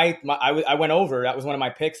went over. That was one of my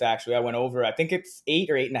picks, actually. I went over. I think it's 8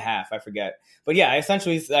 or 8.5. I forget. But yeah,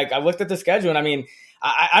 essentially, it's like I looked at the schedule, and I mean,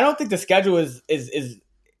 I don't think the schedule is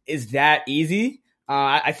that easy.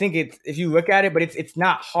 I think if you look at it, but it's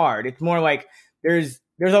not hard. It's more like there's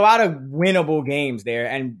a lot of winnable games there,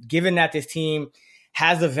 and given that this team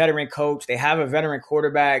has a veteran coach, they have a veteran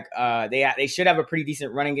quarterback. They should have a pretty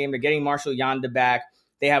decent running game. They're getting Marshall Yanda back.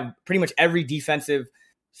 They have pretty much every defensive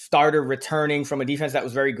starter returning from a defense that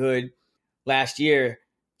was very good last year.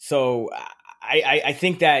 So I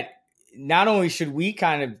think that not only should we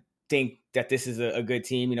kind of think that this is a good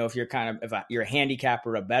team, if you're you're a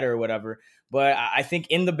handicapper, a better or whatever, but I think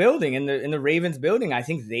in the building, in the Ravens building, I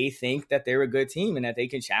think they think that they're a good team and that they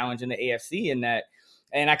can challenge in the AFC, and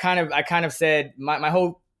I kind of said my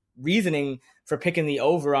whole reasoning for picking the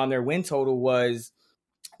over on their win total was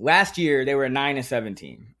last year they were a 9-7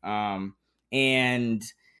 team. And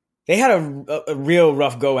they had a real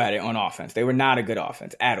rough go at it on offense. They were not a good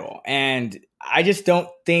offense at all. And I just don't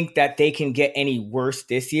think that they can get any worse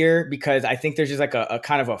this year, because I think there's just like a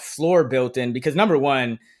kind of a floor built in, because number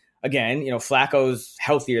one, again, Flacco's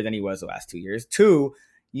healthier than he was the last 2 years. Two,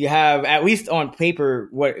 you have, at least on paper,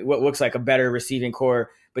 what looks like a better receiving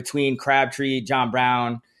core between Crabtree, John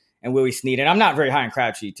Brown, and Willie Snead. And I'm not very high on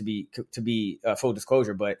Crabtree, to be full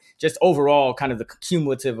disclosure, but just overall kind of the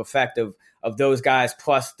cumulative effect of those guys,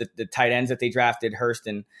 plus the tight ends that they drafted, Hurst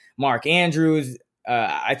and Mark Andrews.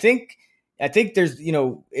 I think there's,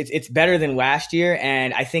 it's better than last year.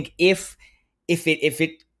 And I think if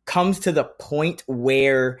it comes to the point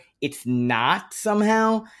where it's not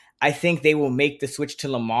somehow, I think they will make the switch to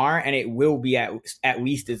Lamar, and it will be at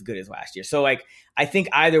least as good as last year. So like, I think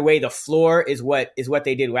either way, the floor is what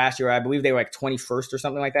they did last year. I believe they were like 21st or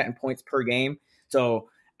something like that in points per game. So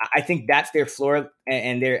I think that's their floor,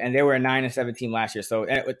 and they were a 9-7 team last year. So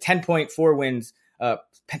with 10.4 wins,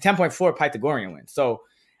 10.4 Pythagorean wins. So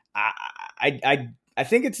I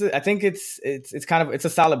think it's kind of, it's a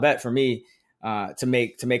solid bet for me to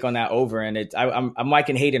make on that over. And I'm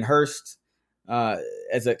liking Hayden Hurst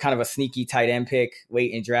as a kind of a sneaky tight end pick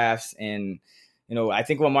late in drafts. And I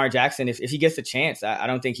think Lamar Jackson, if he gets a chance, I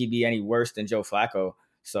don't think he'd be any worse than Joe Flacco.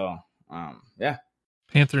 So yeah.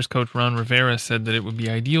 Panthers coach Ron Rivera said that it would be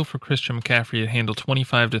ideal for Christian McCaffrey to handle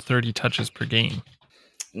 25 to 30 touches per game.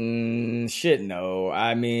 No.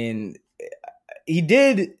 I mean, he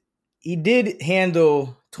did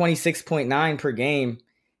handle 26.9 per game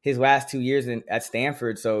his last 2 years at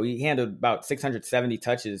Stanford. So he handled about 670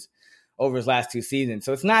 touches over his last 2 seasons.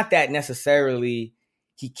 So it's not that necessarily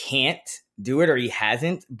he can't do it or he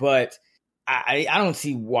hasn't, but I don't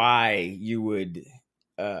see why you would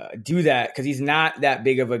do that, because he's not that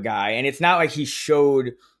big of a guy. And it's not like he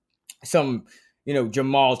showed some,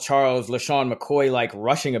 Jamal Charles, LaShawn McCoy like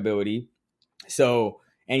rushing ability. So,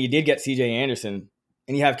 and you did get CJ Anderson,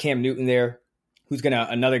 and you have Cam Newton there, who's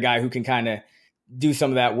another guy who can kind of do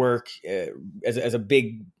some of that work as a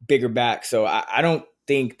bigger back. So I don't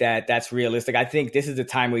think that that's realistic. I think this is the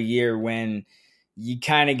time of year when you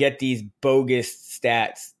kind of get these bogus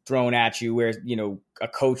stats thrown at you where, a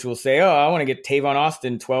coach will say, I want to get Tavon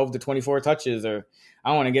Austin 12 to 24 touches, or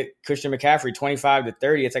I want to get Christian McCaffrey 25 to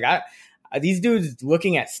 30. It's like, these dudes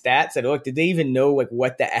looking at stats that did they even know like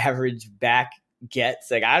what the average back gets?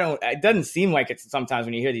 Like, it doesn't seem like it sometimes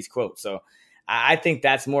when you hear these quotes. So I think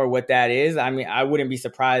that's more what that is. I mean, I wouldn't be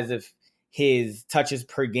surprised if his touches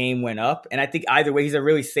per game went up. And I think either way, he's a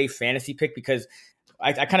really safe fantasy pick, because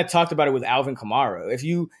I kind of talked about it with Alvin Kamara. If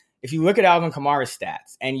you look at Alvin Kamara's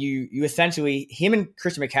stats, and you essentially, him and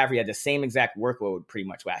Christian McCaffrey had the same exact workload pretty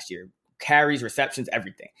much last year, carries, receptions,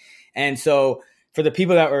 everything. And so for the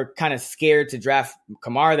people that were kind of scared to draft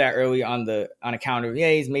Kamara that early on account of,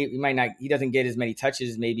 he doesn't get as many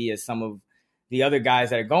touches maybe as some of the other guys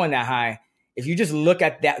that are going that high. If you just look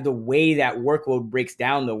at that, the way that workload breaks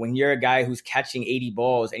down though, when you're a guy who's catching 80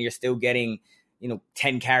 balls and you're still getting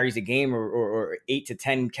 10 carries a game or 8 to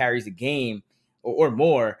 10 carries a game or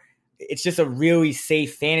more, it's just a really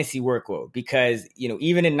safe fantasy workload because,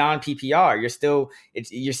 even in non PPR, you're still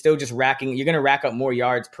just you're going to rack up more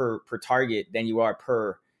yards per target than you are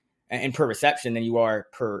per reception than you are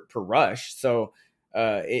per rush. So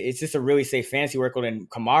it's just a really safe fantasy workload. And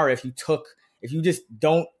Kamara, if you just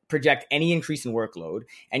don't project any increase in workload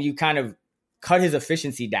and you kind of cut his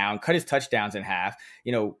efficiency down, cut his touchdowns in half,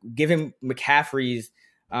 give him McCaffrey's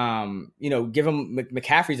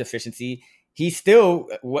efficiency. He's still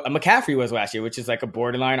what McCaffrey was last year, which is like a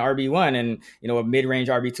borderline RB1 and, a mid-range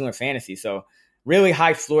RB2 in fantasy. So really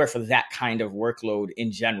high floor for that kind of workload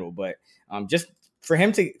in general. But just for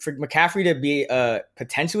McCaffrey to be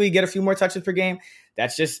potentially get a few more touches per game,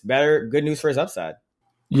 that's just good news for his upside.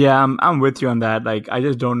 Yeah, I'm with you on that. Like, I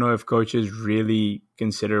just don't know if coaches really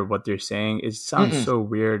consider what they're saying. It sounds so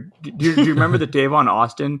weird. Do you remember the Tavon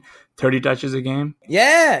Austin 30 touches a game?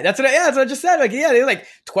 Yeah, that's what I just said. Like, yeah, they're like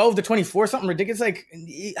 12 to 24, something ridiculous. Like,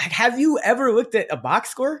 have you ever looked at a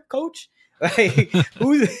box score, coach? Like,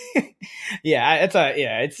 who's?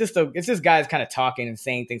 It's just guys kind of talking and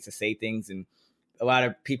saying things to say things, and a lot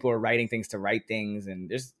of people are writing things to write things, and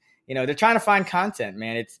there's they're trying to find content,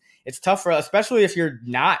 man. It's tough for, especially if you're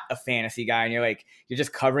not a fantasy guy and you're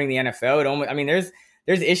just covering the NFL.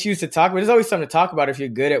 There's issues to talk about. There's always something to talk about if you're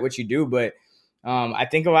good at what you do. But I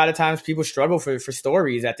think a lot of times people struggle for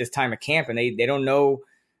stories at this time of camp, and they don't know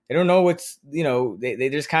what's, they're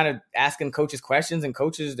just kind of asking coaches questions, and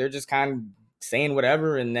coaches, they're just kind of saying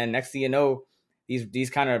whatever. And then next thing you know, these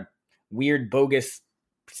kind of weird, bogus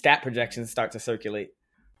stat projections start to circulate.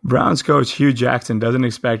 Browns coach Hugh Jackson doesn't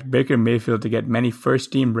expect Baker Mayfield to get many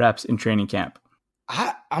first-team reps in training camp.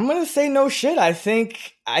 I'm gonna say no shit. I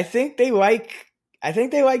think they like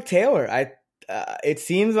Taylor. It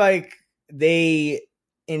seems like they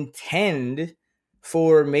intend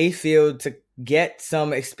for Mayfield to get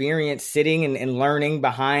some experience sitting and learning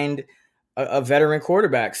behind a veteran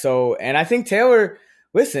quarterback. So, and I think Taylor,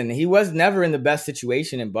 listen, he was never in the best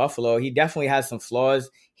situation in Buffalo. He definitely has some flaws.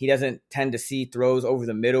 He doesn't tend to see throws over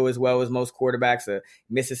the middle as well as most quarterbacks.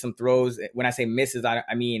 Misses some throws. When I say misses, I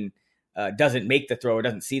mean doesn't make the throw or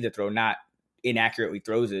doesn't see the throw, not inaccurately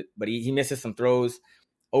throws it. But he misses some throws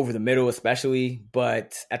over the middle especially.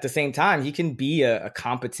 But at the same time, he can be a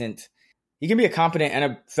competent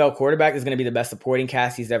NFL quarterback. Is going to be the best supporting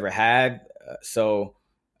cast he's ever had. So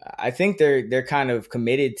I think they're kind of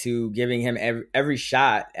committed to giving him every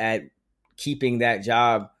shot at keeping that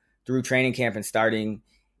job through training camp and starting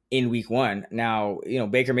in week 1. Now,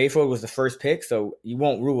 Baker Mayfield was the first pick, so you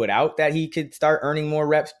won't rule it out that he could start earning more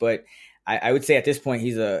reps, but I would say at this point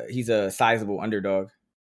he's a sizable underdog.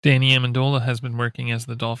 Danny Amendola has been working as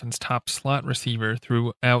the Dolphins' top slot receiver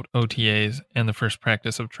throughout OTAs and the first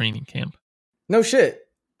practice of training camp. No shit.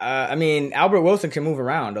 Albert Wilson can move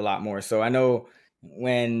around a lot more, so I know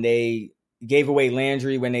when they gave away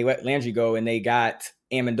Landry, when they let Landry go and they got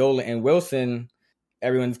Amendola and Wilson,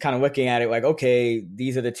 everyone's kind of looking at it like, okay,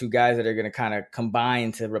 these are the two guys that are going to kind of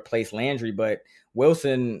combine to replace Landry. But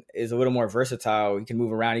Wilson is a little more versatile. He can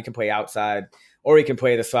move around. He can play outside or he can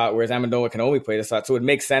play the slot, whereas Amendola can only play the slot. So it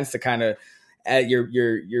makes sense to kind of at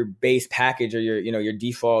your base package or your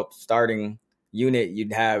default starting unit,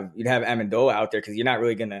 you'd have Amendola out there because you're not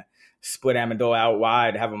really going to split Amendola out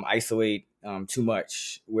wide, have him isolate too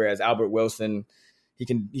much. Whereas Albert Wilson, he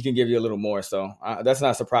can give you a little more. So that's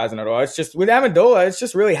not surprising at all. It's just with Amendola, it's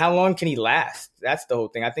just really how long can he last? That's the whole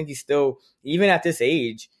thing. I think he's still, even at this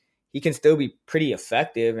age, he can still be pretty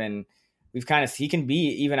effective. And he can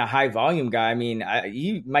be even a high volume guy. I mean,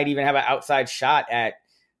 he might even have an outside shot at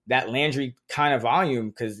that Landry kind of volume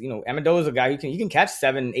because, Amendola is a guy who can catch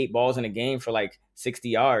 7-8 balls in a game for like 60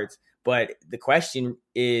 yards. But the question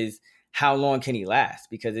is, how long can he last?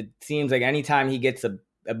 Because it seems like anytime he gets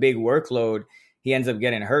a big workload, he ends up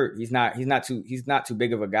getting hurt. He's not too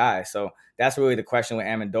big of a guy. So that's really the question with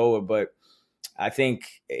Amendola. But I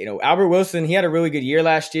think, Albert Wilson, he had a really good year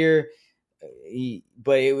last year.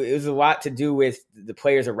 But it was a lot to do with the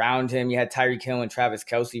players around him. You had Tyreek Hill and Travis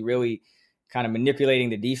Kelce really kind of manipulating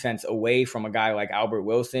the defense away from a guy like Albert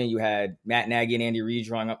Wilson. You had Matt Nagy and Andy Reid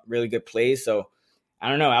drawing up really good plays. So I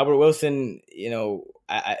don't know. Albert Wilson,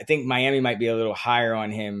 I think Miami might be a little higher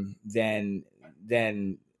on him than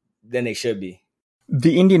they should be.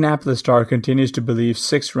 The Indianapolis Star continues to believe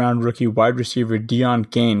 6th-round rookie wide receiver Deon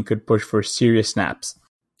Cain could push for serious snaps.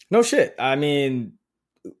 No shit. I mean,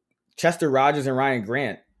 Chester Rogers and Ryan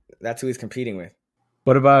Grant, that's who he's competing with.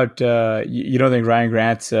 What about, you don't think Ryan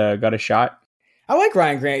Grant's got a shot? I like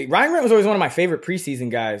Ryan Grant. Ryan Grant was always one of my favorite preseason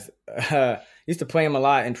guys. Used to play him a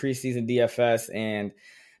lot in preseason DFS,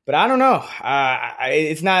 but I don't know.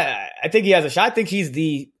 It's not. I think he has a shot. I think he's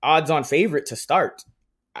the odds-on favorite to start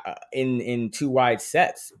in two wide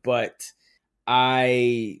sets. But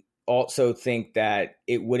I also think that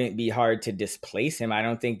it wouldn't be hard to displace him. I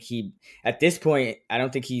don't think at this point, I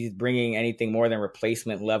don't think he's bringing anything more than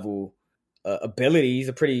replacement level ability. He's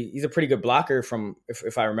a pretty good blocker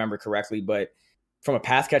if I remember correctly, but from a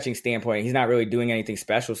pass catching standpoint, he's not really doing anything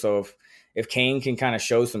special. So if Kane can kind of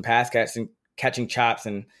show some pass catching chops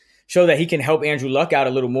and show that he can help Andrew Luck out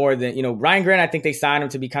a little more than, Ryan Grant, I think they signed him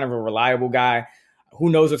to be kind of a reliable guy. Who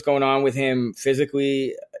knows what's going on with him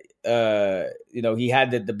physically? He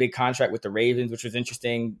had the big contract with the Ravens, which was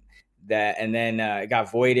interesting, and then it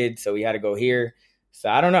got voided, so he had to go here. So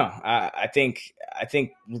I don't know. I think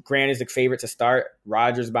Grant is the favorite to start.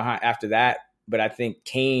 Rodgers behind after that, but I think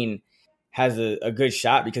Kane has a good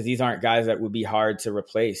shot because these aren't guys that would be hard to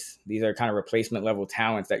replace. These are kind of replacement level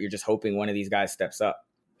talents that you're just hoping one of these guys steps up.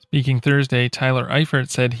 Speaking Thursday, Tyler Eifert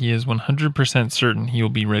said he is 100% certain he will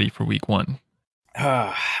be ready for week 1.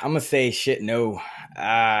 I'm going to say shit no.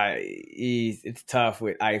 It's tough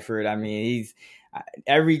with Eifert. I mean,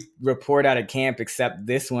 every report out of camp except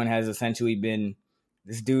this one has essentially been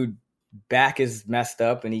this dude back is messed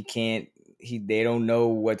up and they don't know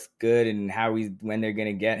what's good and when they're going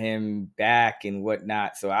to get him back and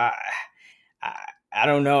whatnot. So I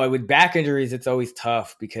don't know. With back injuries, it's always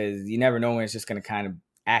tough because you never know when it's just going to kind of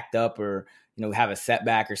act up or, have a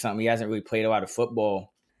setback or something. He hasn't really played a lot of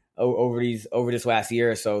football over this last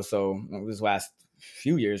year or so. So this last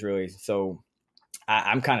few years, really. So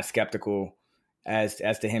I'm kind of skeptical as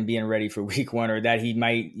to him being ready for week 1 or that he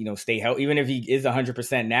might, stay healthy. Even if he is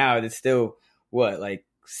 100% now, it's still like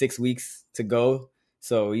 6 weeks to go.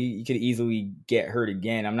 So he could easily get hurt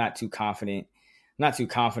again. I'm not too confident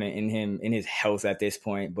in him, in his health at this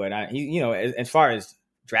point. But as far as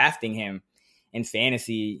drafting him in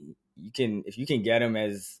fantasy, if you can get him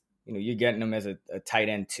as, you're getting him as a tight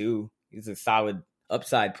end too. He's a solid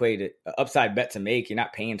upside bet to make. You're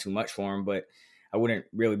not paying too much for him, but I wouldn't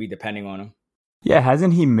really be depending on him. Yeah,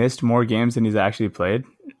 hasn't he missed more games than he's actually played?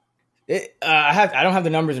 I don't have the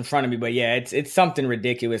numbers in front of me, but yeah, it's something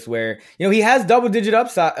ridiculous where he has double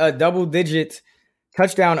digit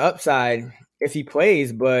touchdown upside if he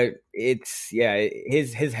plays, but it's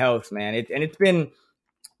his health, man. It's been.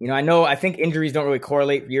 I think injuries don't really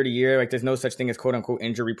correlate year to year. Like there's no such thing as quote unquote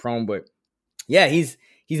injury prone, but yeah, he's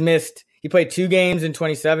missed. He played 2 games in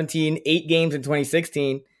 2017, 8 games in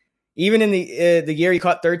 2016. Even in the year he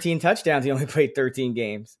caught 13 touchdowns, he only played 13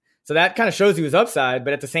 games. So that kind of shows he was upside,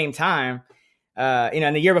 but at the same time,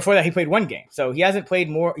 in the year before that, he played 1 game. So he hasn't played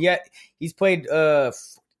more yet. He's played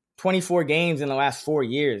 24 games in the last 4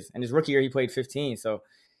 years. And his rookie year, he played 15. So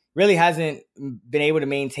really hasn't been able to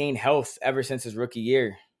maintain health ever since his rookie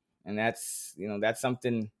year. And that's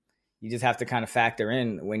something you just have to kind of factor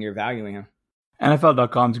in when you're valuing him.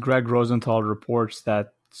 NFL.com's Greg Rosenthal reports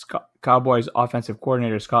that Cowboys offensive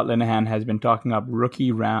coordinator Scott Linehan has been talking up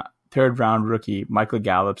third-round rookie Michael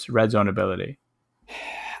Gallup's red zone ability.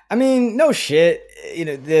 I mean, no shit.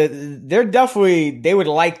 They're definitely, they would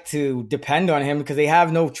like to depend on him because they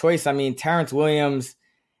have no choice. I mean, Terrence Williams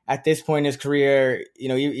at this point in his career,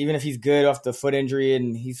 even if he's good off the foot injury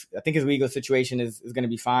and I think his legal situation is going to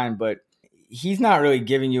be fine, but he's not really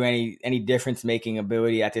giving you any difference making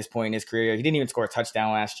ability at this point in his career. He didn't even score a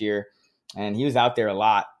touchdown last year and he was out there a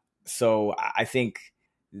lot. So I think,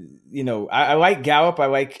 I like Gallup.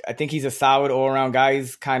 I think he's a solid all around guy.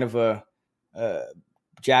 He's kind of a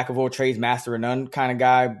jack of all trades, master of none kind of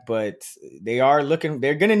guy, but they're going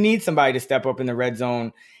to need somebody to step up in the red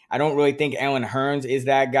zone. I don't really think Allen Hurns is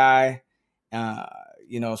that guy.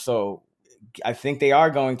 So I think they are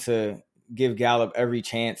going to give Gallup every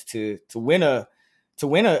chance to win a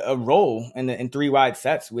role in 3 wide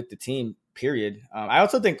sets with the team, period. I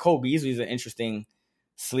also think Cole Beasley is an interesting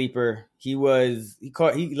sleeper. He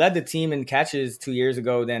led the team in catches 2 years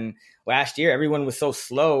ago. Then last year, everyone was so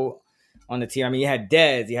slow on the team. I mean, you had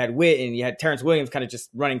Dez, you had Witten, you had Terrence Williams kind of just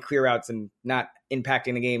running clear routes and not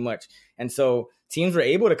impacting the game much. And so teams were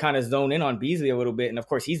able to kind of zone in on Beasley a little bit. And of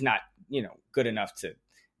course, he's not, good enough to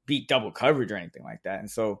beat double coverage or anything like that.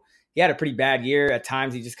 And so he had a pretty bad year. At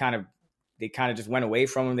times, they kind of just went away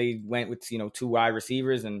from him. They went with, 2 wide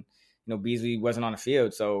receivers and, Beasley wasn't on the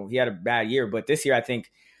field. So he had a bad year. But this year, I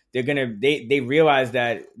think they realized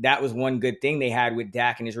that was one good thing they had with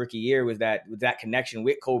Dak in his rookie year was that connection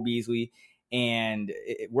with Cole Beasley. And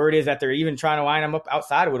word is that they're even trying to line him up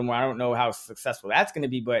outside of him. I don't know how successful that's going to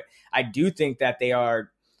be, but I do think that they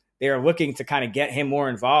are looking to kind of get him more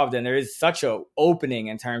involved. And there is such an opening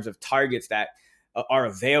in terms of targets that are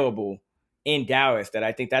available in Dallas that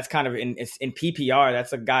I think that's kind of in PPR.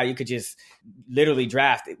 That's a guy you could just literally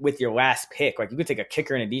draft with your last pick. Like you could take a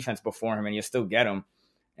kicker in a defense before him and you'll still get him.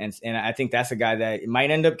 And I think that's a guy that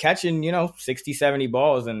might end up catching, 60, 70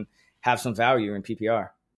 balls and have some value in PPR.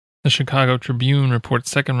 The Chicago Tribune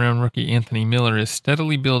reports second-round rookie Anthony Miller is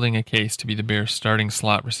steadily building a case to be the Bears' starting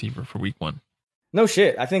slot receiver for Week 1. No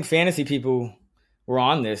shit. I think fantasy people were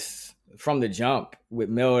on this from the jump with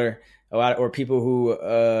Miller, or people who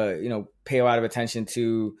pay a lot of attention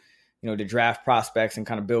to the draft prospects and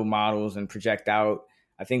kind of build models and project out.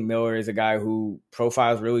 I think Miller is a guy who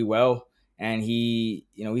profiles really well, and he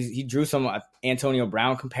drew some Antonio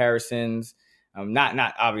Brown comparisons.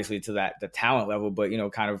 Not obviously to the talent level, but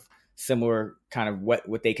kind of similar kind of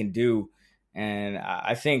what they can do. And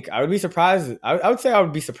I think I would be surprised. I would say I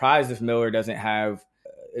would be surprised if Miller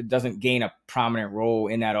doesn't gain a prominent role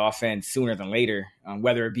in that offense sooner than later,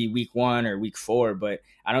 whether it be Week 1 or Week 4. But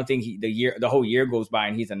I don't think the whole year goes by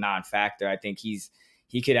and he's a non-factor. I think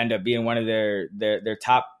he could end up being one of their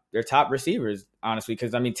top receivers, honestly.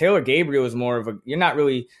 Because Taylor Gabriel is more of you're not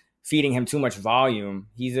really feeding him too much volume.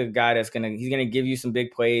 He's a guy he's gonna give you some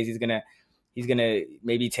big plays. He's gonna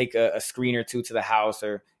maybe take a screen or two to the house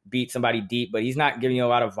or beat somebody deep, but he's not giving you a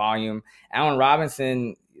lot of volume. Allen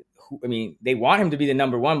Robinson, they want him to be the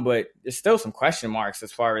number one, but there's still some question marks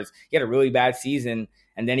as far as he had a really bad season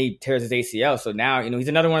and then he tears his ACL. So now, he's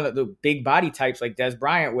another one of the big body types like Des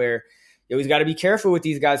Bryant, where you always got to be careful with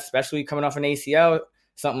these guys, especially coming off an ACL,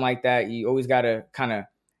 something like that. You always got to kind of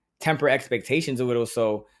temper expectations a little.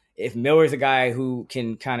 So if Miller's a guy who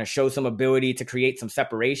can kind of show some ability to create some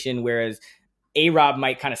separation, whereas A-Rob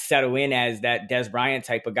might kind of settle in as that Des Bryant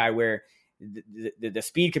type of guy where the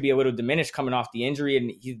speed could be a little diminished coming off the injury,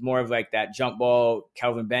 and he's more of like that jump ball,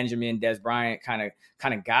 Kelvin Benjamin, Des Bryant kind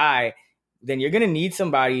of guy, then you're going to need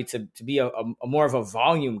somebody to be a more of a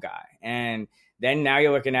volume guy. And then now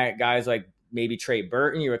you're looking at guys like maybe Trey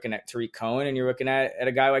Burton, you're looking at Tariq Cohen, and you're looking at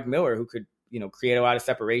a guy like Miller who could create a lot of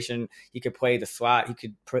separation. He could play the slot. He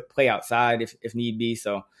could play outside if need be.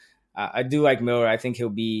 So I do like Miller. I think he'll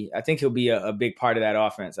be a big part of that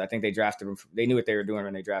offense. I think they drafted him. They knew what they were doing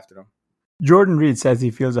when they drafted him. Jordan Reed says he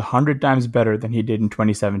feels 100 times better than he did in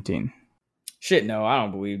 2017. Shit, no, I don't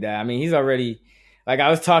believe that. He's already, like, I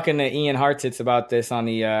was talking to Ian Hartitz about this on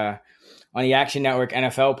the Action Network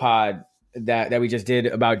NFL pod that we just did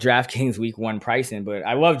about DraftKings Week 1 pricing. But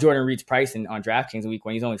I love Jordan Reed's pricing on DraftKings Week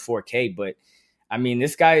 1. He's only $4K, but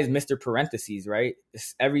this guy is Mr. Parentheses, right?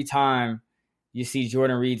 Every time you see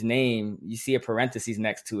Jordan Reed's name, you see a parentheses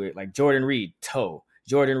next to it, like Jordan Reed, toe,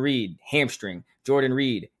 Jordan Reed, hamstring, Jordan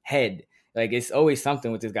Reed, head. Like, it's always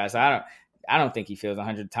something with this guy. So I don't think he feels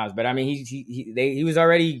 100 times better. He was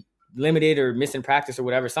already limited or missing practice or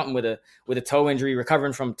whatever, something with a toe injury,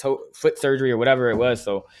 recovering from foot surgery or whatever it was.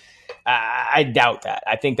 So I doubt that.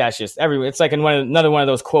 I think that's just everywhere. It's like another one of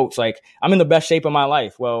those quotes, like, I'm in the best shape of my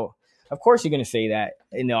life. Well, of course you're going to say that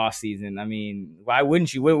in the off season. Why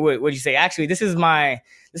wouldn't you? What would you say? Actually, this is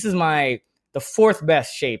the fourth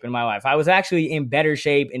best shape in my life. I was actually in better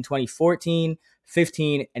shape in 2014,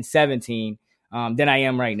 15, and 17 than I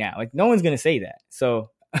am right now. Like, no one's going to say that.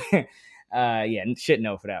 So, shit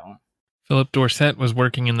no for that one. Philip Dorsett was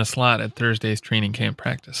working in the slot at Thursday's training camp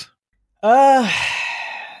practice. I'd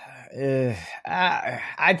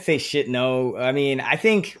say shit no. I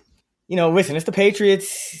think, listen, it's the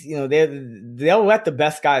Patriots. They'll let the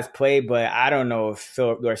best guys play, but I don't know if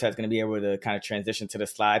Philip Dorsett's going to be able to kind of transition to the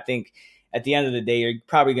slot. I think at the end of the day, you're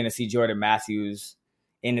probably going to see Jordan Matthews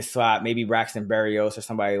in the slot, maybe Braxton Berrios or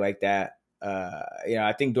somebody like that.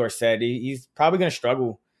 I think Dorsett, he's probably going to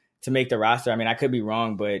struggle to make the roster. I could be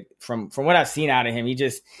wrong, but from what I've seen out of him, he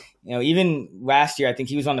just, even last year, I think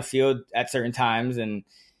he was on the field at certain times, and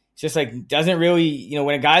it's just like, doesn't really,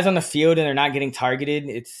 when a guy's on the field and they're not getting targeted,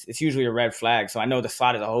 it's usually a red flag. So I know the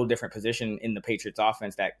slot is a whole different position in the Patriots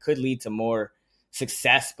offense that could lead to more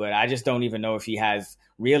success, but I just don't even know if he has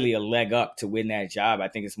really a leg up to win that job. I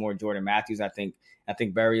think it's more Jordan Matthews. I think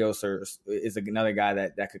Berrios is another guy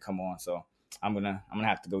that could come on. So I'm gonna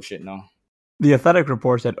have to go shit no. The Athletic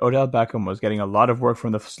reports that Odell Beckham was getting a lot of work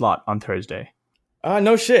from the slot on Thursday.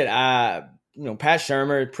 No shit. Pat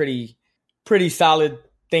Shurmur, pretty solid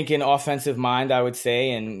thinking offensive mind, I would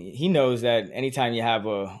say, and he knows that anytime you have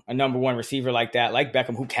a number one receiver like that, like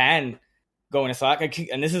Beckham, who can go in a slot,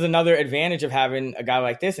 and this is another advantage of having a guy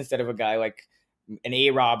like this instead of a guy like an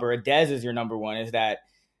A-Rob or a Dez as your number one, is that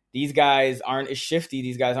these guys aren't as shifty.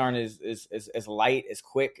 These guys aren't as light, as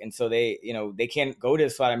quick. And so they can't go to the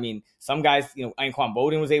slot. Some guys, Anquan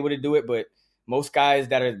Bolden was able to do it, but most guys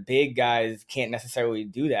that are big guys can't necessarily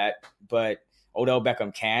do that. But Odell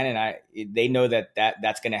Beckham can, and they know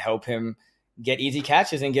that's going to help him get easy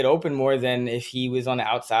catches and get open more than if he was on the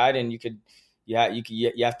outside. And you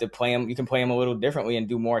have to play him. You can play him a little differently and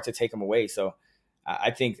do more to take him away. So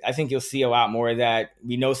I think you'll see a lot more of that.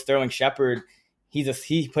 We know Sterling Shepard,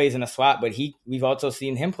 he plays in a slot, but we've also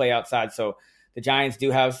seen him play outside. So the Giants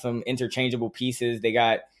do have some interchangeable pieces.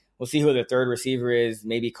 We'll see who the third receiver is.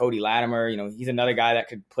 Maybe Cody Latimer. He's another guy that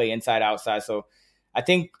could play inside, outside. So I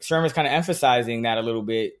think Shermer's kind of emphasizing that a little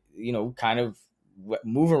bit. Kind of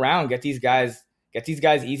move around, get these guys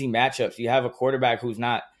easy matchups. You have a quarterback who's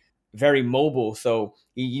not very mobile, so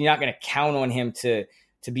you're not going to count on him to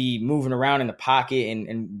be moving around in the pocket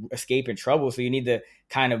and escaping trouble. So you need to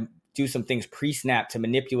kind of do some things pre-snap to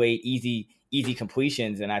manipulate easy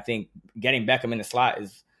completions. And I think getting Beckham in the slot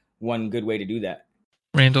is one good way to do that.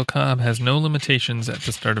 Randall Cobb has no limitations at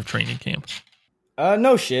the start of training camp.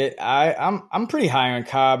 No shit. I'm pretty high on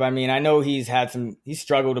Cobb. I mean, I know he's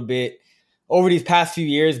struggled a bit over these past few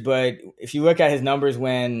years, but if you look at his numbers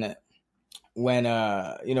when with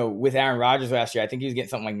Aaron Rodgers last year, I think he was getting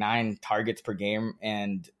something like 9 targets per game,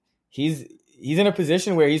 and he's in a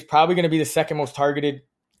position where he's probably going to be the second most targeted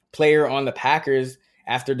player on the Packers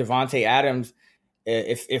after Devontae Adams.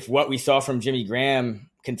 If what we saw from Jimmy Graham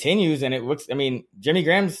continues, and it looks, I mean, Jimmy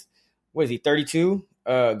Graham's, what is he, 32?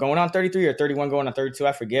 Going on 33 or 31 going on 32,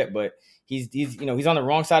 I forget, but he's on the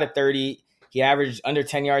wrong side of 30. He averaged under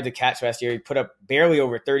 10 yards a catch last year. He put up barely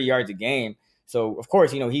over 30 yards a game. So, of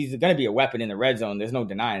course, he's going to be a weapon in the red zone. There's no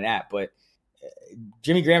denying that. But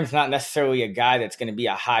Jimmy Graham's not necessarily a guy that's going to be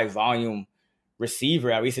a high-volume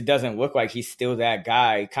receiver. At least it doesn't look like he's still that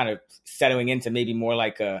guy, kind of settling into maybe more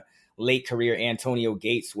like a late-career Antonio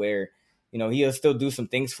Gates where, he'll still do some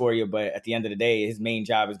things for you, but at the end of the day, his main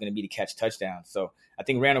job is going to be to catch touchdowns. So I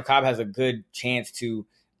think Randall Cobb has a good chance to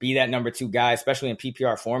be that number 2 guy, especially in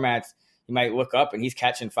PPR formats. You might look up and he's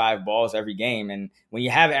catching 5 balls every game. And when you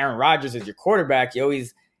have Aaron Rodgers as your quarterback, you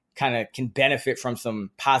always kind of can benefit from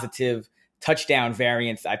some positive touchdown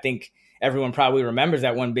variance. I think everyone probably remembers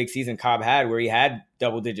that one big season Cobb had where he had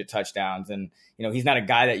double-digit touchdowns. And, he's not a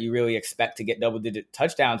guy that you really expect to get double-digit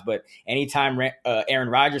touchdowns, but anytime Aaron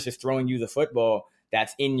Rodgers is throwing you the football,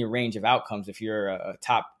 that's in your range of outcomes if you're a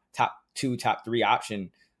top 2, top 3 option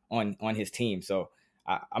on his team. So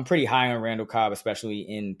I'm pretty high on Randall Cobb, especially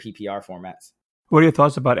in PPR formats. What are your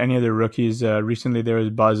thoughts about any of the rookies? Recently, there was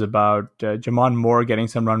buzz about Jamon Moore getting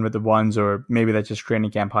some run with the ones, or maybe that's just training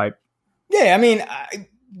camp hype. Yeah, I mean,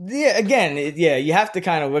 you have to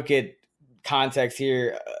kind of look at context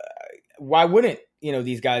here. Why wouldn't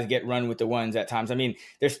these guys get run with the ones at times? I mean,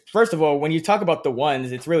 there's, first of all, when you talk about the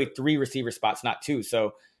ones, it's really 3 receiver spots, not 2.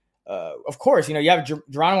 So, of course, you have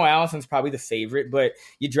Geronimo Allison's probably the favorite, but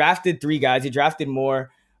you drafted 3 guys. You drafted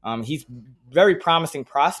more. He's very promising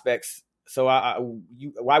prospects. So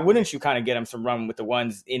why wouldn't you kind of get him some run with the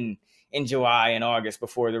ones in July and August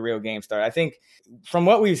before the real game start? I think from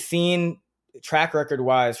what we've seen track record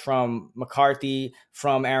wise from McCarthy,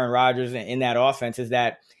 from Aaron Rodgers in that offense, is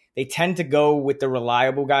that they tend to go with the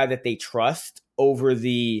reliable guy that they trust over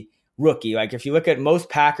the rookie. Like if you look at most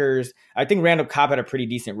Packers, I think Randall Cobb had a pretty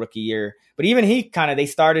decent rookie year, but even they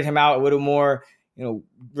started him out a little more,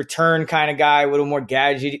 return kind of guy, a little more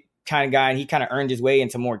gadget kind of guy, and he kind of earned his way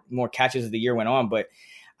into more catches as the year went on. But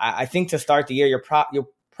I think to start the year,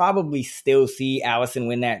 you'll probably still see Allison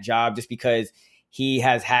win that job just because he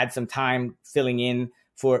has had some time filling in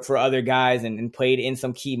for other guys and played in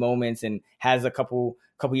some key moments and has a couple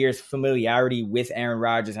years familiarity with Aaron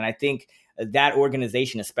Rodgers. And I think that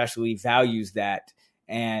organization especially values that.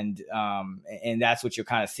 And that's what you'll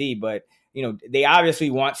kind of see. But, they obviously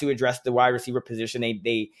want to address the wide receiver position.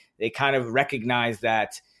 They kind of recognize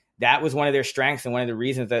that was one of their strengths and one of the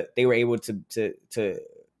reasons that they were able to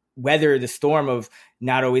weather the storm of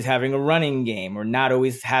not always having a running game or not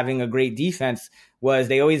always having a great defense. Was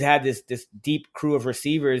they always had this deep crew of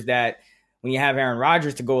receivers that when you have Aaron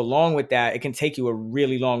Rodgers to go along with that, it can take you a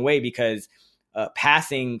really long way because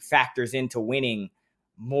passing factors into winning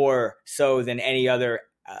more so than any other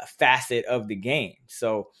facet of the game.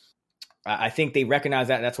 So I think they recognize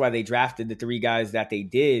that. That's why they drafted the 3 guys that they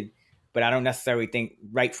did. But I don't necessarily think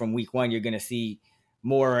right from week 1 you're going to see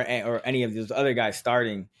more or any of those other guys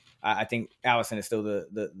starting. I think Allison is still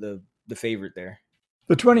the favorite there.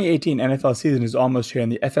 The 2018 NFL season is almost here,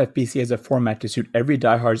 and the FFPC has a format to suit every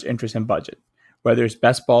diehard's interest and budget. Whether it's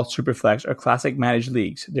best ball, superflex, or classic managed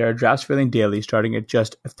leagues, there are drafts filling daily starting at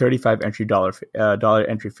just a $35 dollar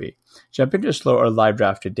entry fee. Jump into a slow or live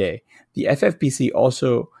draft today. The FFPC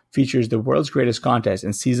also features the world's greatest contest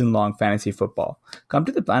in season-long fantasy football. Come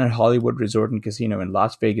to the Planet Hollywood Resort and Casino in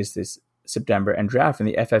Las Vegas September and draft in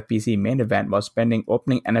the FFPC main event while spending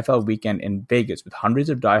opening NFL weekend in Vegas with hundreds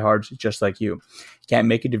of diehards just like you. Can't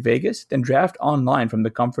make it to Vegas? Then draft online from the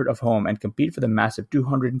comfort of home and compete for the massive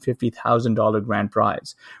 $250,000 grand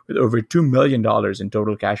prize with over $2 million in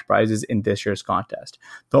total cash prizes in this year's contest.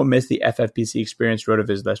 Don't miss the FFPC experience,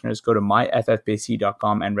 RotoViz listeners. Go to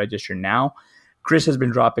myffpc.com and register now. Chris has been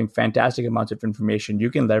dropping fantastic amounts of information. You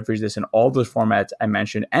can leverage this in all those formats I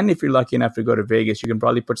mentioned. And if you're lucky enough to go to Vegas, you can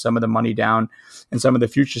probably put some of the money down in some of the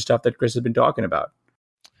future stuff that Chris has been talking about.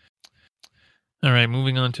 All right,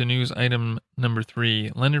 moving on to news item number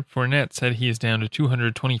 3. Leonard Fournette said he is down to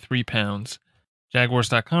 223 pounds.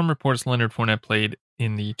 Jaguars.com reports Leonard Fournette played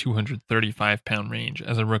in the 235-pound range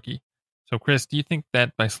as a rookie. So, Chris, do you think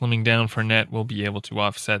that by slimming down, Fournette will be able to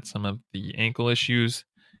offset some of the ankle issues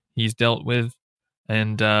he's dealt with?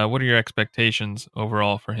 And what are your expectations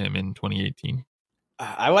overall for him in 2018?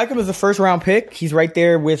 I like him as a first-round pick. He's right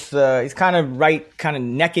there with he's kind of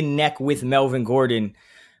neck and neck with Melvin Gordon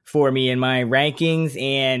for me in my rankings.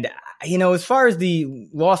 And, as far as the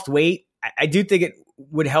lost weight, I do think it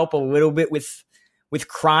would help a little bit with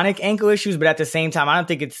chronic ankle issues. But at the same time, I don't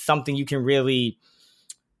think it's something you can really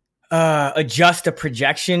adjust a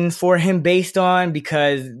projection for him based on,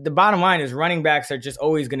 because the bottom line is running backs are just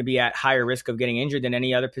always going to be at higher risk of getting injured than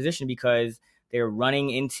any other position because they're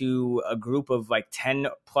running into a group of like 10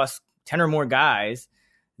 or more guys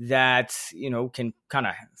that, can kind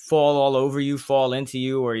of fall all over you, fall into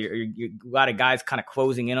you, or a lot of guys kind of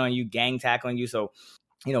closing in on you, gang tackling you. So,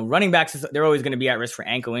 running backs, they're always going to be at risk for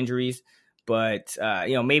ankle injuries. But,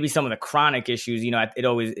 maybe some of the chronic issues,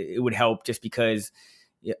 it would help just because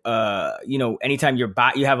anytime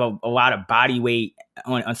you have a lot of body weight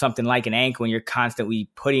on something like an ankle and you're constantly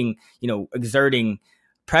putting, exerting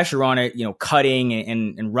pressure on it, cutting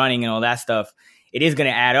and running and all that stuff, it is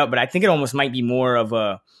going to add up. But I think it almost might be more of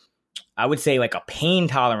I would say like a pain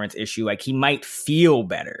tolerance issue. Like he might feel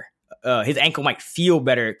better. His ankle might feel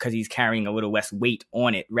better because he's carrying a little less weight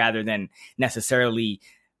on it rather than necessarily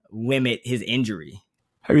limit his injury.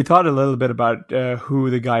 Have you thought a little bit about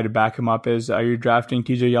who the guy to back him up is? Are you drafting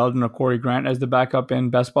TJ Yeldon or Corey Grant as the backup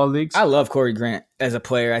in best ball leagues? I love Corey Grant as a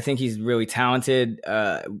player. I think he's really talented.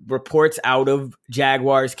 Reports out of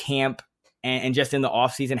Jaguars camp and just in the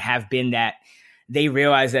offseason have been that they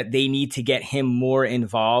realize that they need to get him more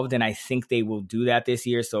involved, and I think they will do that this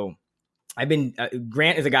year. So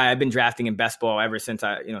Grant is a guy I've been drafting in best ball ever since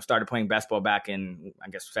I started playing best ball back in, I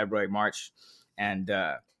guess, February, March. And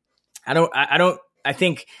I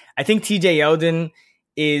think TJ Yeldon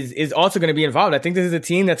is also going to be involved. I think this is a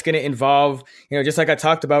team that's going to involve, just like I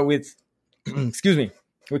talked about with,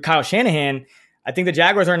 with Kyle Shanahan. I think the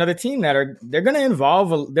Jaguars are another team they're going to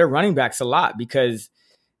involve their running backs a lot because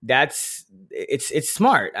it's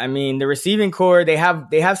smart. I mean, the receiving core, they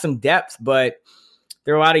have some depth, but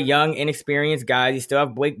there are a lot of young, inexperienced guys. You still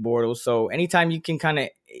have Blake Bortles. So anytime you can kind of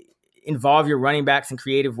involve your running backs in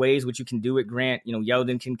creative ways, which you can do with Grant,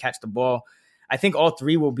 Yeldon can catch the ball. I think all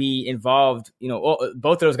three will be involved. Both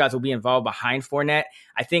of those guys will be involved behind Fournette.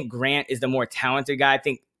 I think Grant is the more talented guy. I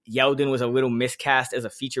think Yeldon was a little miscast as a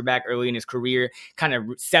feature back early in his career, kind of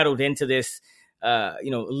settled into this,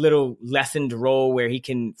 little lessened role where he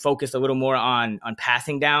can focus a little more on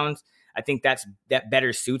passing downs. I think that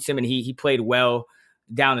better suits him, and he played well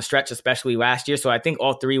down the stretch, especially last year. So I think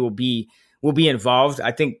all three will be involved.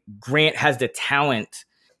 I think Grant has the talent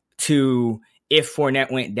to, if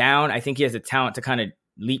Fournette went down, I think he has the talent to kind of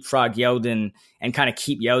leapfrog Yeldon and kind of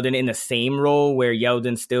keep Yeldon in the same role where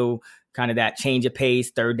Yeldon's still kind of that change of pace,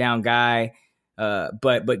 third down guy.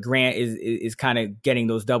 But Grant is kind of getting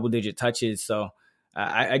those double digit touches. So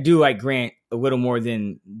I do like Grant a little more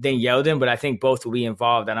than Yeldon, but I think both will be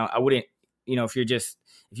involved. I wouldn't, if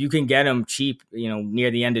you can get them cheap, near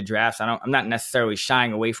the end of drafts, I'm not necessarily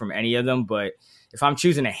shying away from any of them, but if I'm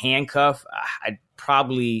choosing a handcuff, I'd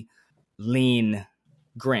probably lean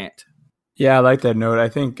Grant. Yeah, I like that note. I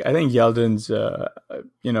think Yeldon's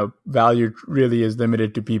value really is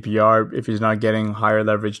limited to PPR if he's not getting higher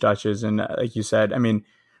leverage touches. And like you said, I mean,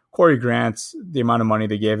 Corey Grant's, the amount of money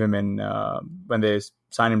they gave him in when they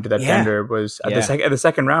signed him to that tender was at the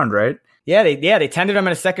second round, right? Yeah, they tendered him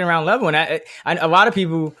at a second round level, and a lot of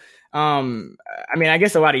people. I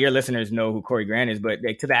guess a lot of your listeners know who Corey Grant is, but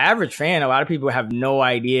to the average fan, a lot of people have no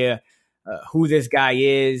idea who this guy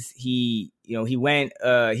is. He went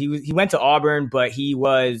to Auburn, but he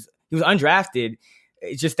was undrafted.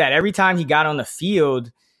 It's just that every time he got on the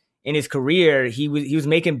field in his career, he was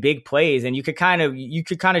making big plays, and you could kind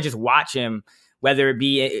of just watch him, whether it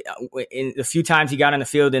be in the few times he got on the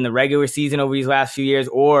field in the regular season over these last few years,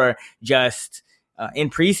 or just in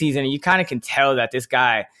preseason. And you kind of can tell that this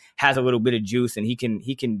guy has a little bit of juice, and he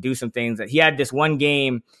can do some things. That he had this one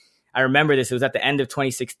game, I remember this. It was at the end of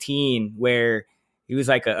 2016 where he was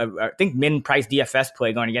like I think min-price DFS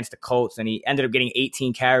play going against the Colts, and he ended up getting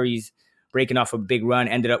 18 carries, breaking off a big run,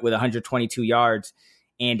 ended up with 122 yards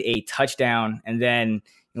and a touchdown. And then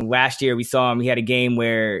last year we saw him, he had a game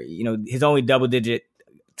where, his only double-digit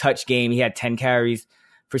touch game, he had 10 carries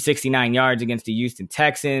for 69 yards against the Houston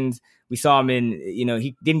Texans. We saw him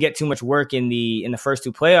he didn't get too much work in the first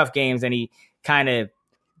two playoff games, and he kind of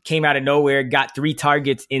came out of nowhere, got 3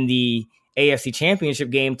 targets in the AFC Championship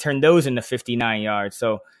game, turned those into 59 yards.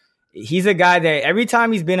 So he's a guy that every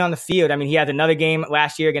time he's been on the field, I mean, he had another game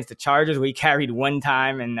last year against the Chargers where he carried one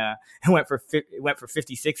time and went for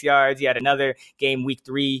 56 yards. He had another game week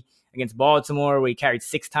 3 against Baltimore where he carried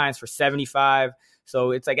 6 times for 75.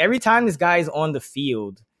 So it's like every time this guy is on the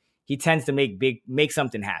field, he tends to make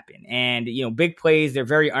something happen. And, big plays, they're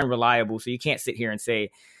very unreliable. So you can't sit here and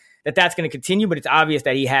say that that's going to continue, but it's obvious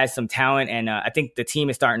that he has some talent. And I think the team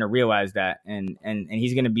is starting to realize that. And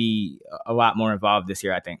he's going to be a lot more involved this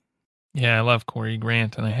year, I think. Yeah, I love Corey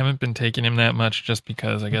Grant, and I haven't been taking him that much just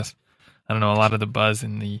because I guess, I don't know, a lot of the buzz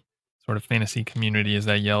in the sort of fantasy community is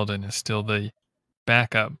that Yeldon is still the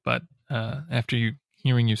backup. But after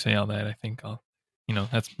hearing you say all that, I think I'll,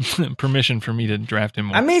 that's permission for me to draft him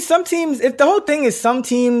more. I mean, some teams, if the whole thing is some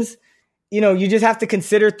teams, you just have to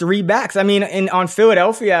consider 3 backs. I mean, on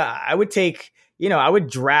Philadelphia, I would take, I would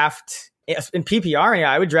draft in PPR,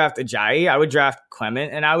 I would draft Ajayi, I would draft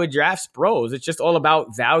Clement, and I would draft Sproles. It's just all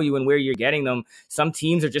about value and where you're getting them. Some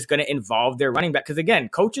teams are just going to involve their running back. Because again,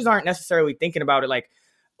 coaches aren't necessarily thinking about it like,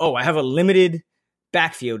 oh, I have a limited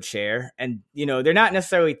backfield share. And, they're not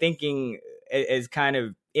necessarily thinking as kind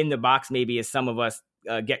of in the box maybe as some of us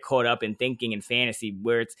get caught up in thinking in fantasy,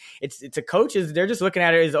 where it's a coaches, they're just looking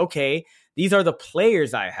at it as, okay, these are the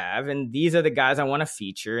players I have, and these are the guys I want to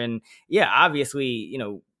feature. And yeah, obviously,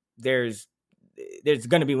 there's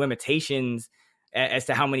going to be limitations as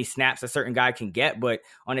to how many snaps a certain guy can get. But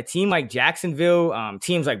on a team like Jacksonville,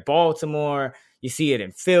 teams like Baltimore, you see it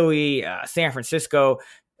in Philly, San Francisco,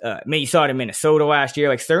 you saw it in Minnesota last year.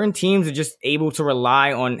 Like certain teams are just able to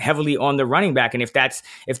rely heavily on the running back. And if that's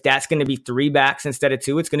going to be 3 backs instead of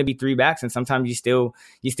 2, it's going to be 3 backs. And sometimes you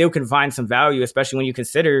still can find some value, especially when you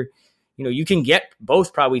consider, you can get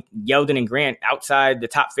both probably Yeldon and Grant outside the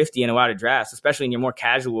top 50 in a lot of drafts, especially in your more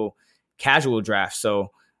casual drafts.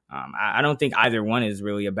 So I don't think either one is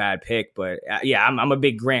really a bad pick, but yeah, I'm a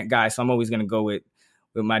big Grant guy, so I'm always going to go with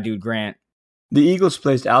my dude Grant. The Eagles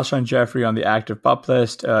placed Alshon Jeffrey on the active PUP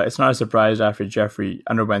list. It's not a surprise after Jeffrey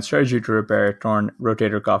underwent surgery to repair a torn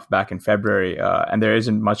rotator cuff back in February, and there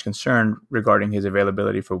isn't much concern regarding his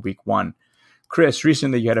availability for week 1. Chris,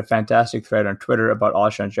 recently you had a fantastic thread on Twitter about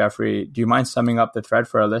Alshon Jeffrey. Do you mind summing up the thread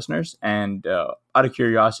for our listeners? And out of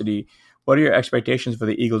curiosity, what are your expectations for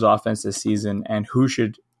the Eagles offense this season, and who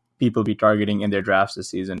should people be targeting in their drafts this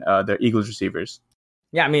season, the Eagles receivers?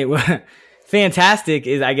 Yeah, I mean, fantastic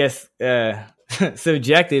is, I guess,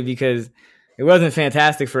 subjective because it wasn't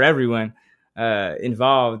fantastic for everyone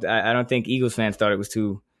involved. I don't think Eagles fans thought it was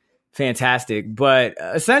too fantastic, but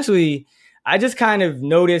essentially I just kind of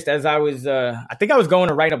noticed as I was, I think I was going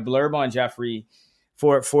to write a blurb on Jeffrey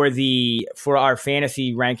for our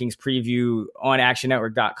fantasy rankings preview on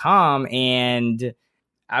actionnetwork.com. And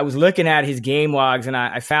I was looking at his game logs and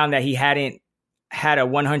I found that he hadn't had a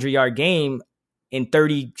 100-yard game in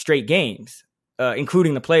 30 straight games,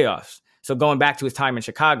 including the playoffs. So going back to his time in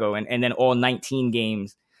Chicago and then all 19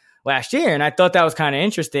 games last year. And I thought that was kind of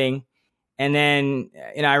interesting. And then,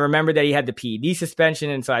 I remember that he had the PED suspension.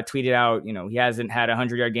 And so I tweeted out, he hasn't had a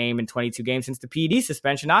 100-yard game in 22 games since the PED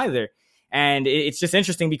suspension either. And it's just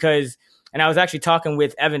interesting because, and I was actually talking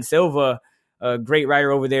with Evan Silva, a great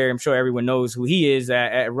writer over there. I'm sure everyone knows who he is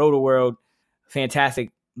at Roto World.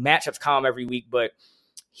 Fantastic matchups column every week. But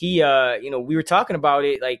he, we were talking about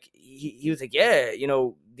it. Like he was like, yeah,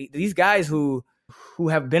 these guys who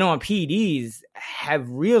have been on PEDs have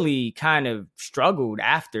really kind of struggled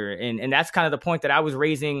after. And that's kind of the point that I was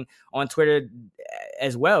raising on Twitter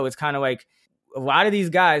as well. It's kind of like a lot of these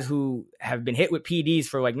guys who have been hit with PEDs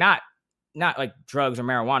for like, not like drugs or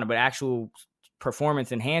marijuana, but actual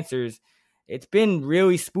performance enhancers. It's been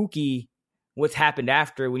really spooky what's happened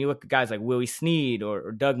after when you look at guys like Willie Snead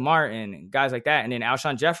or Doug Martin and guys like that. And then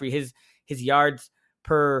Alshon Jeffrey, his yards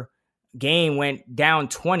per game went down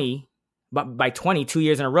 20, but by 20 2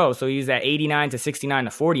 years in a row. So he was at 89 to 69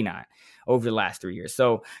 to 49 over the last 3 years.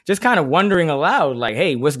 So just kind of wondering aloud, like,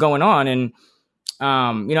 hey, what's going on? And,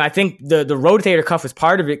 I think the rotator cuff was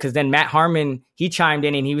part of it because then Matt Harmon, he chimed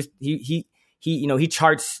in and he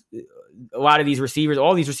charts a lot of these receivers,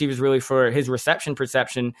 all these receivers really for his reception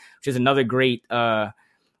perception, which is another great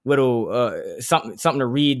little something to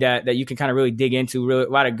read that you can kind of really dig into. Really, a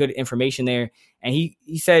lot of good information there. And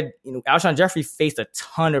he said, Alshon Jeffrey faced a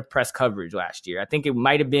ton of press coverage last year. I think it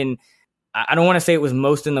might have been, I don't want to say it was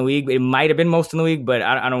most in the league, but it might have been most in the league, but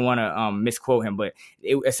I don't want to misquote him. But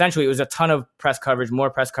essentially, it was a ton of press coverage, more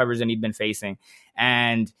press coverage than he'd been facing.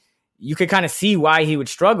 And you could kind of see why he would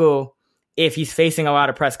struggle if he's facing a lot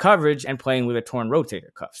of press coverage and playing with a torn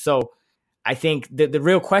rotator cuff. So I think the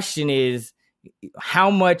real question is how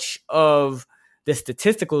much of the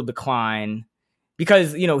statistical decline,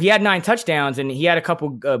 because, he had 9 touchdowns and he had a couple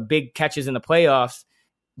big catches in the playoffs,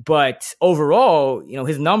 but overall,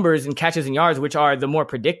 his numbers and catches and yards, which are the more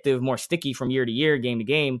predictive, more sticky from year to year, game to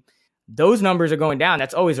game, those numbers are going down.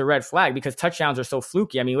 That's always a red flag because touchdowns are so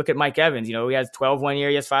fluky. I mean, look at Mike Evans. He has 12 one year,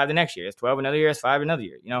 he has 5 the next year. He has 12 another year, he has 5 another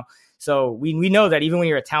year. So we know that even when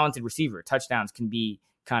you're a talented receiver, touchdowns can be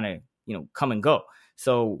kind of, come and go.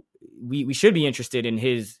 So we should be interested in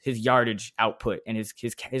his yardage output and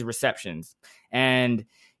his receptions. And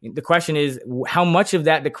the question is, how much of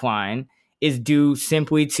that decline is due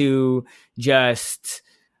simply to just,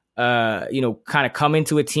 kind of come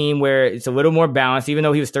into a team where it's a little more balanced, even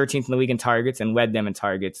though he was 13th in the league in targets and led them in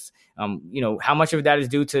targets. How much of that is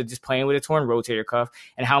due to just playing with a torn rotator cuff,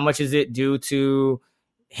 and how much is it due to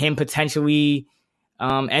him potentially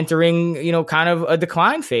entering, kind of a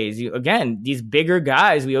decline phase? Again, these bigger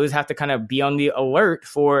guys, we always have to kind of be on the alert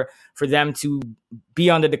for them to be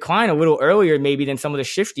on the decline a little earlier, maybe than some of the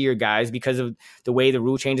shiftier guys, because of the way the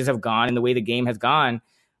rule changes have gone and the way the game has gone.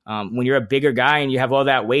 When you're a bigger guy and you have all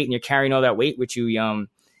that weight and you're carrying all that weight with you,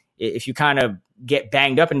 if you kind of get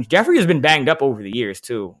banged up, and Jeffrey has been banged up over the years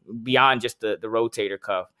too, beyond just the rotator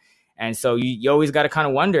cuff. And so you always got to kind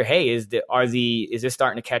of wonder, hey, is this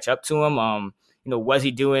starting to catch up to him? Was he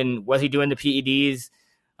doing the PEDs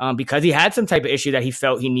because he had some type of issue that he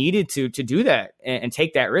felt he needed to do that and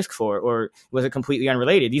take that risk for, or was it completely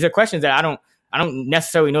unrelated? These are questions that I don't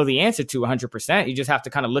necessarily know the answer to 100%. You just have to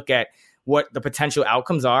kind of look at what the potential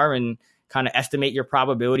outcomes are and kind of estimate your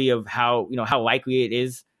probability of how likely it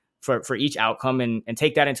is for each outcome and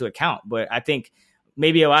take that into account. But I think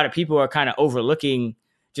maybe a lot of people are kind of overlooking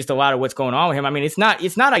just a lot of what's going on with him. I mean, it's not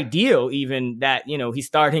ideal even that, he's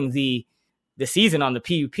starting the season on the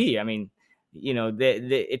PUP. I mean,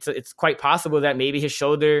 it's quite possible that maybe his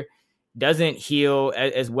shoulder doesn't heal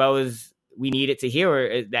as well as we need it to heal,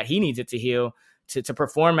 or that he needs it to heal to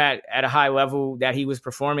perform at a high level that he was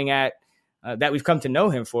performing at, that we've come to know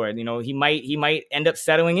him for. He might end up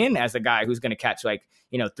settling in as a guy who's going to catch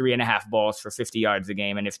 3.5 balls for 50 yards a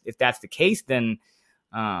game. And if that's the case, then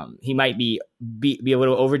he might be a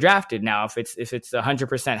little overdrafted. Now, if it's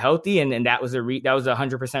 100% healthy, and that was a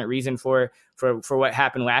 100% reason for what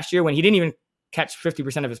happened last year when he didn't even catch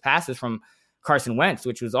 50% of his passes from Carson Wentz,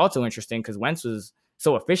 which was also interesting because Wentz was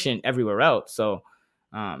so efficient everywhere else. So,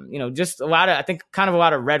 just a lot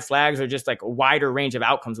of red flags, or just like a wider range of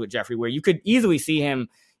outcomes with Jeffrey, where you could easily see him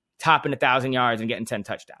topping 1,000 yards and getting 10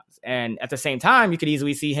 touchdowns. And at the same time, you could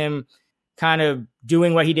easily see him kind of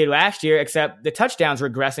doing what he did last year, except the touchdowns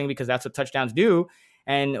regressing because that's what touchdowns do.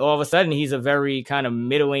 And all of a sudden he's a very kind of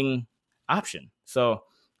middling option. So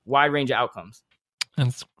wide range of outcomes.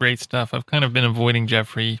 That's great stuff. I've kind of been avoiding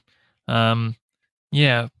Jeffrey.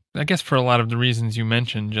 I guess for a lot of the reasons you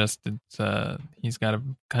mentioned, just he's got a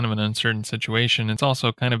kind of an uncertain situation. It's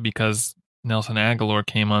also kind of because Nelson Aguilar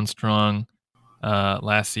came on strong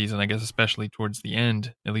last season, I guess, especially towards the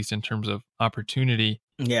end, at least in terms of opportunity.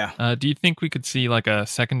 Yeah. Do you think we could see like a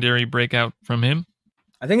secondary breakout from him?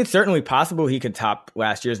 I think it's certainly possible he could top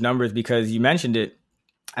last year's numbers, because you mentioned it.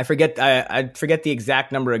 I forget the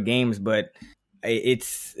exact number of games, but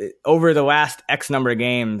it's over the last X number of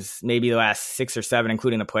games, maybe the last 6 or 7,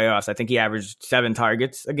 including the playoffs. I think he averaged 7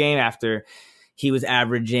 targets a game after he was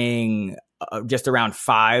averaging just around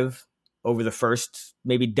 5 over the first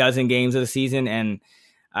maybe dozen games of the season. And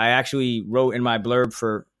I actually wrote in my blurb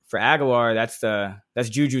for Aguilar, that's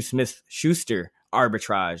Juju Smith-Schuster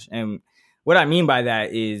arbitrage. And what I mean by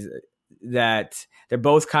that is that they're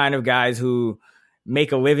both kind of guys who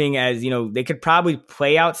make a living as, they could probably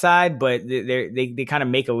play outside, but they kind of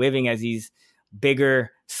make a living as these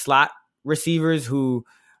bigger slot receivers who,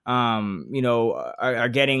 are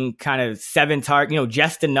getting kind of 7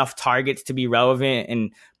 just enough targets to be relevant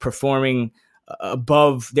and performing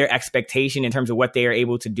above their expectation in terms of what they are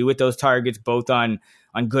able to do with those targets, both on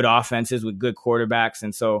good offenses with good quarterbacks.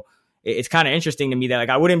 And so it's kind of interesting to me that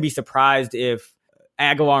I wouldn't be surprised if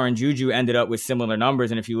Aguilar and Juju ended up with similar numbers.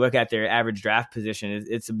 And if you look at their average draft position,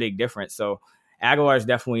 it's a big difference. So Aguilar is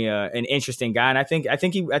definitely an interesting guy, and I think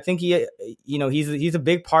he he's a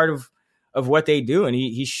big part of what they do, and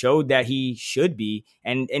he showed that he should be.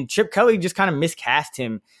 And Chip Kelly just kind of miscast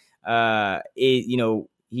him. Jeremy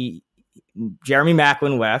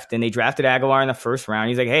Maclin left, and they drafted Aguilar in the first round.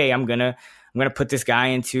 He's like, hey, I'm gonna put this guy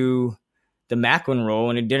into the Maclin role,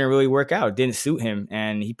 and it didn't really work out. It didn't suit him,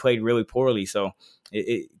 and he played really poorly. So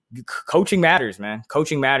coaching matters, man.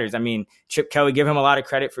 Coaching matters. I mean, Chip Kelly, give him a lot of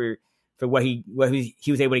credit for what he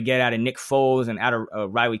was able to get out of Nick Foles and out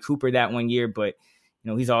of Riley Cooper that one year, but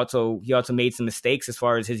he also made some mistakes as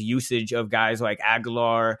far as his usage of guys like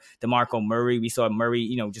Aguilar, DeMarco Murray. We saw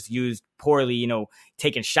Murray, just used poorly,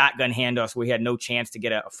 taking shotgun handoffs where he had no chance to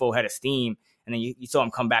get a full head of steam. And then you saw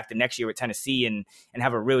him come back the next year with Tennessee and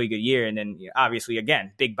have a really good year. And then obviously,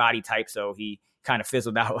 again, big body type, so he kind of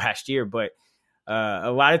fizzled out last year. But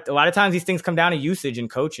a lot of times these things come down to usage and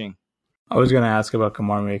coaching. I was going to ask about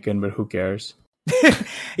Kamar Macon, but who cares?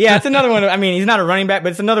 Yeah, it's another one. I mean, he's not a running back,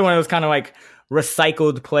 but it's another one of those kind of like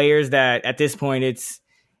recycled players that at this point it's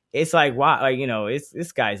like, wow, like,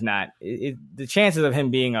 this guy's not, the chances of him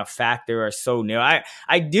being a factor are so nil.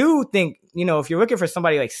 I do think, if you're looking for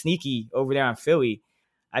somebody like sneaky over there on Philly,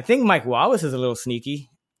 I think Mike Wallace is a little sneaky.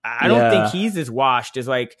 I don't think he's as washed as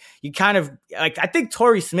like, you kind of like, I think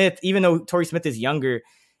Torrey Smith, even though Torrey Smith is younger,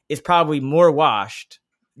 is probably more washed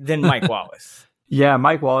than Mike Wallace. Yeah,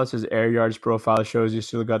 Mike Wallace's air yards profile shows you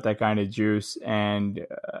still got that kind of juice, and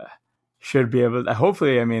should be able to,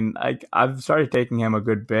 hopefully, I mean, I've started taking him a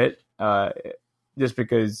good bit, just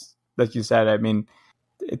because, like you said, I mean,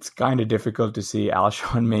 it's kind of difficult to see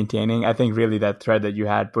Alshon maintaining. I think really that thread that you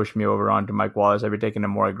had pushed me over onto Mike Wallace. I've been taking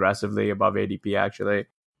him more aggressively above ADP, actually.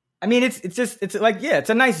 I mean, it's like, yeah,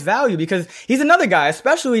 it's a nice value because he's another guy,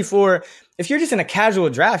 especially for if you're just in a casual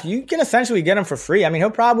draft, you can essentially get him for free. I mean,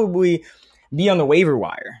 he'll probably be on the waiver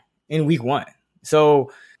wire in week 1.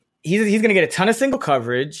 So he's going to get a ton of single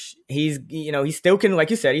coverage. He still can,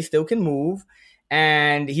 like you said, he still can move,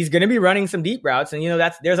 and he's going to be running some deep routes. And,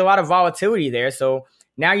 there's a lot of volatility there. So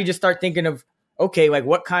now you just start thinking of, okay, like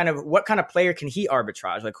what kind of player can he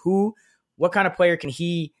arbitrage? Like what kind of player can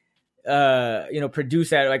he,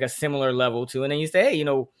 produce at like a similar level to? And then you say, hey,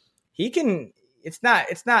 he can,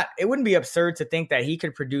 it wouldn't be absurd to think that he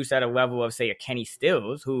could produce at a level of, say, a Kenny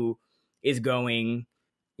Stills, who is going,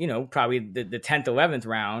 probably the 10th, 11th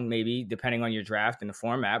round, maybe, depending on your draft and the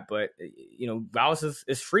format. But, Wallace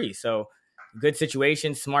is free. So good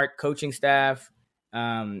situation, smart coaching staff.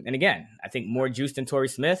 And again, I think more juice than Torrey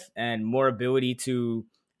Smith and more ability to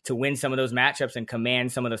win some of those matchups and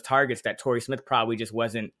command some of those targets that Torrey Smith probably just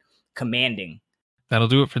wasn't commanding. That'll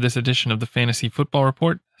do it for this edition of the Fantasy Football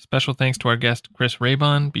Report. Special thanks to our guest, Chris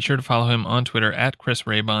Raybon. Be sure to follow him on Twitter at Chris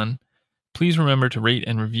Raybon. Please remember to rate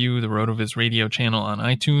and review the RotoViz radio channel on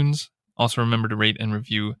iTunes. Also remember to rate and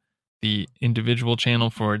review the individual channel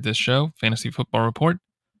for this show, Fantasy Football Report.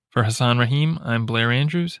 For Hassan Rahim, I'm Blair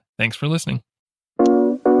Andrews. Thanks for listening.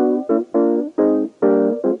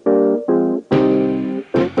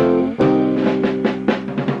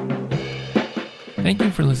 Thank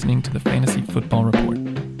you for listening to the Fantasy Football Report.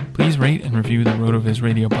 Please rate and review the RotoViz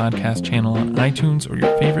radio podcast channel on iTunes or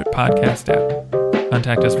your favorite podcast app.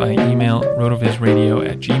 Contact us via email,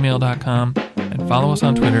 rotovizradio@gmail.com, and follow us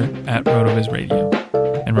on Twitter at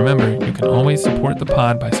RotoVizRadio. And remember, you can always support the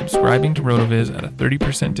pod by subscribing to RotoViz at a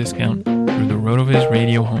 30% discount through the RotoViz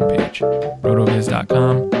Radio homepage,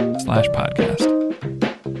 rotoviz.com/podcast.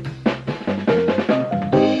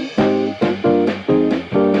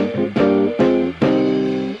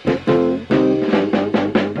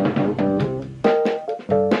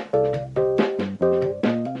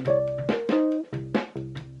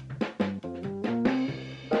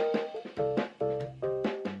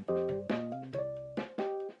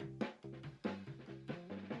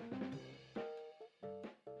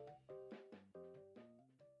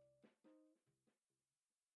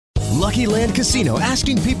 Lucky Land Casino,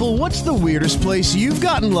 asking people, what's the weirdest place you've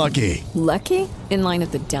gotten lucky? Lucky? In line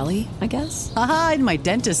at the deli, I guess? Aha, in my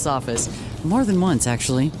dentist's office. More than once,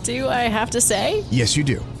 actually. Do I have to say? Yes, you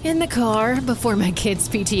do. In the car before my kids'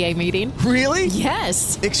 PTA meeting. Really?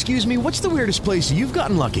 Yes. Excuse me, what's the weirdest place you've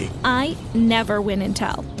gotten lucky? I never win and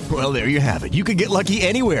tell. Well, there you have it. You can get lucky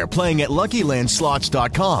anywhere, playing at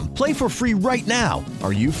LuckyLandSlots.com. Play for free right now.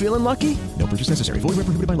 Are you feeling lucky? No purchase necessary. Void where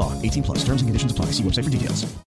prohibited by law. 18+. Terms and conditions apply. See website for details.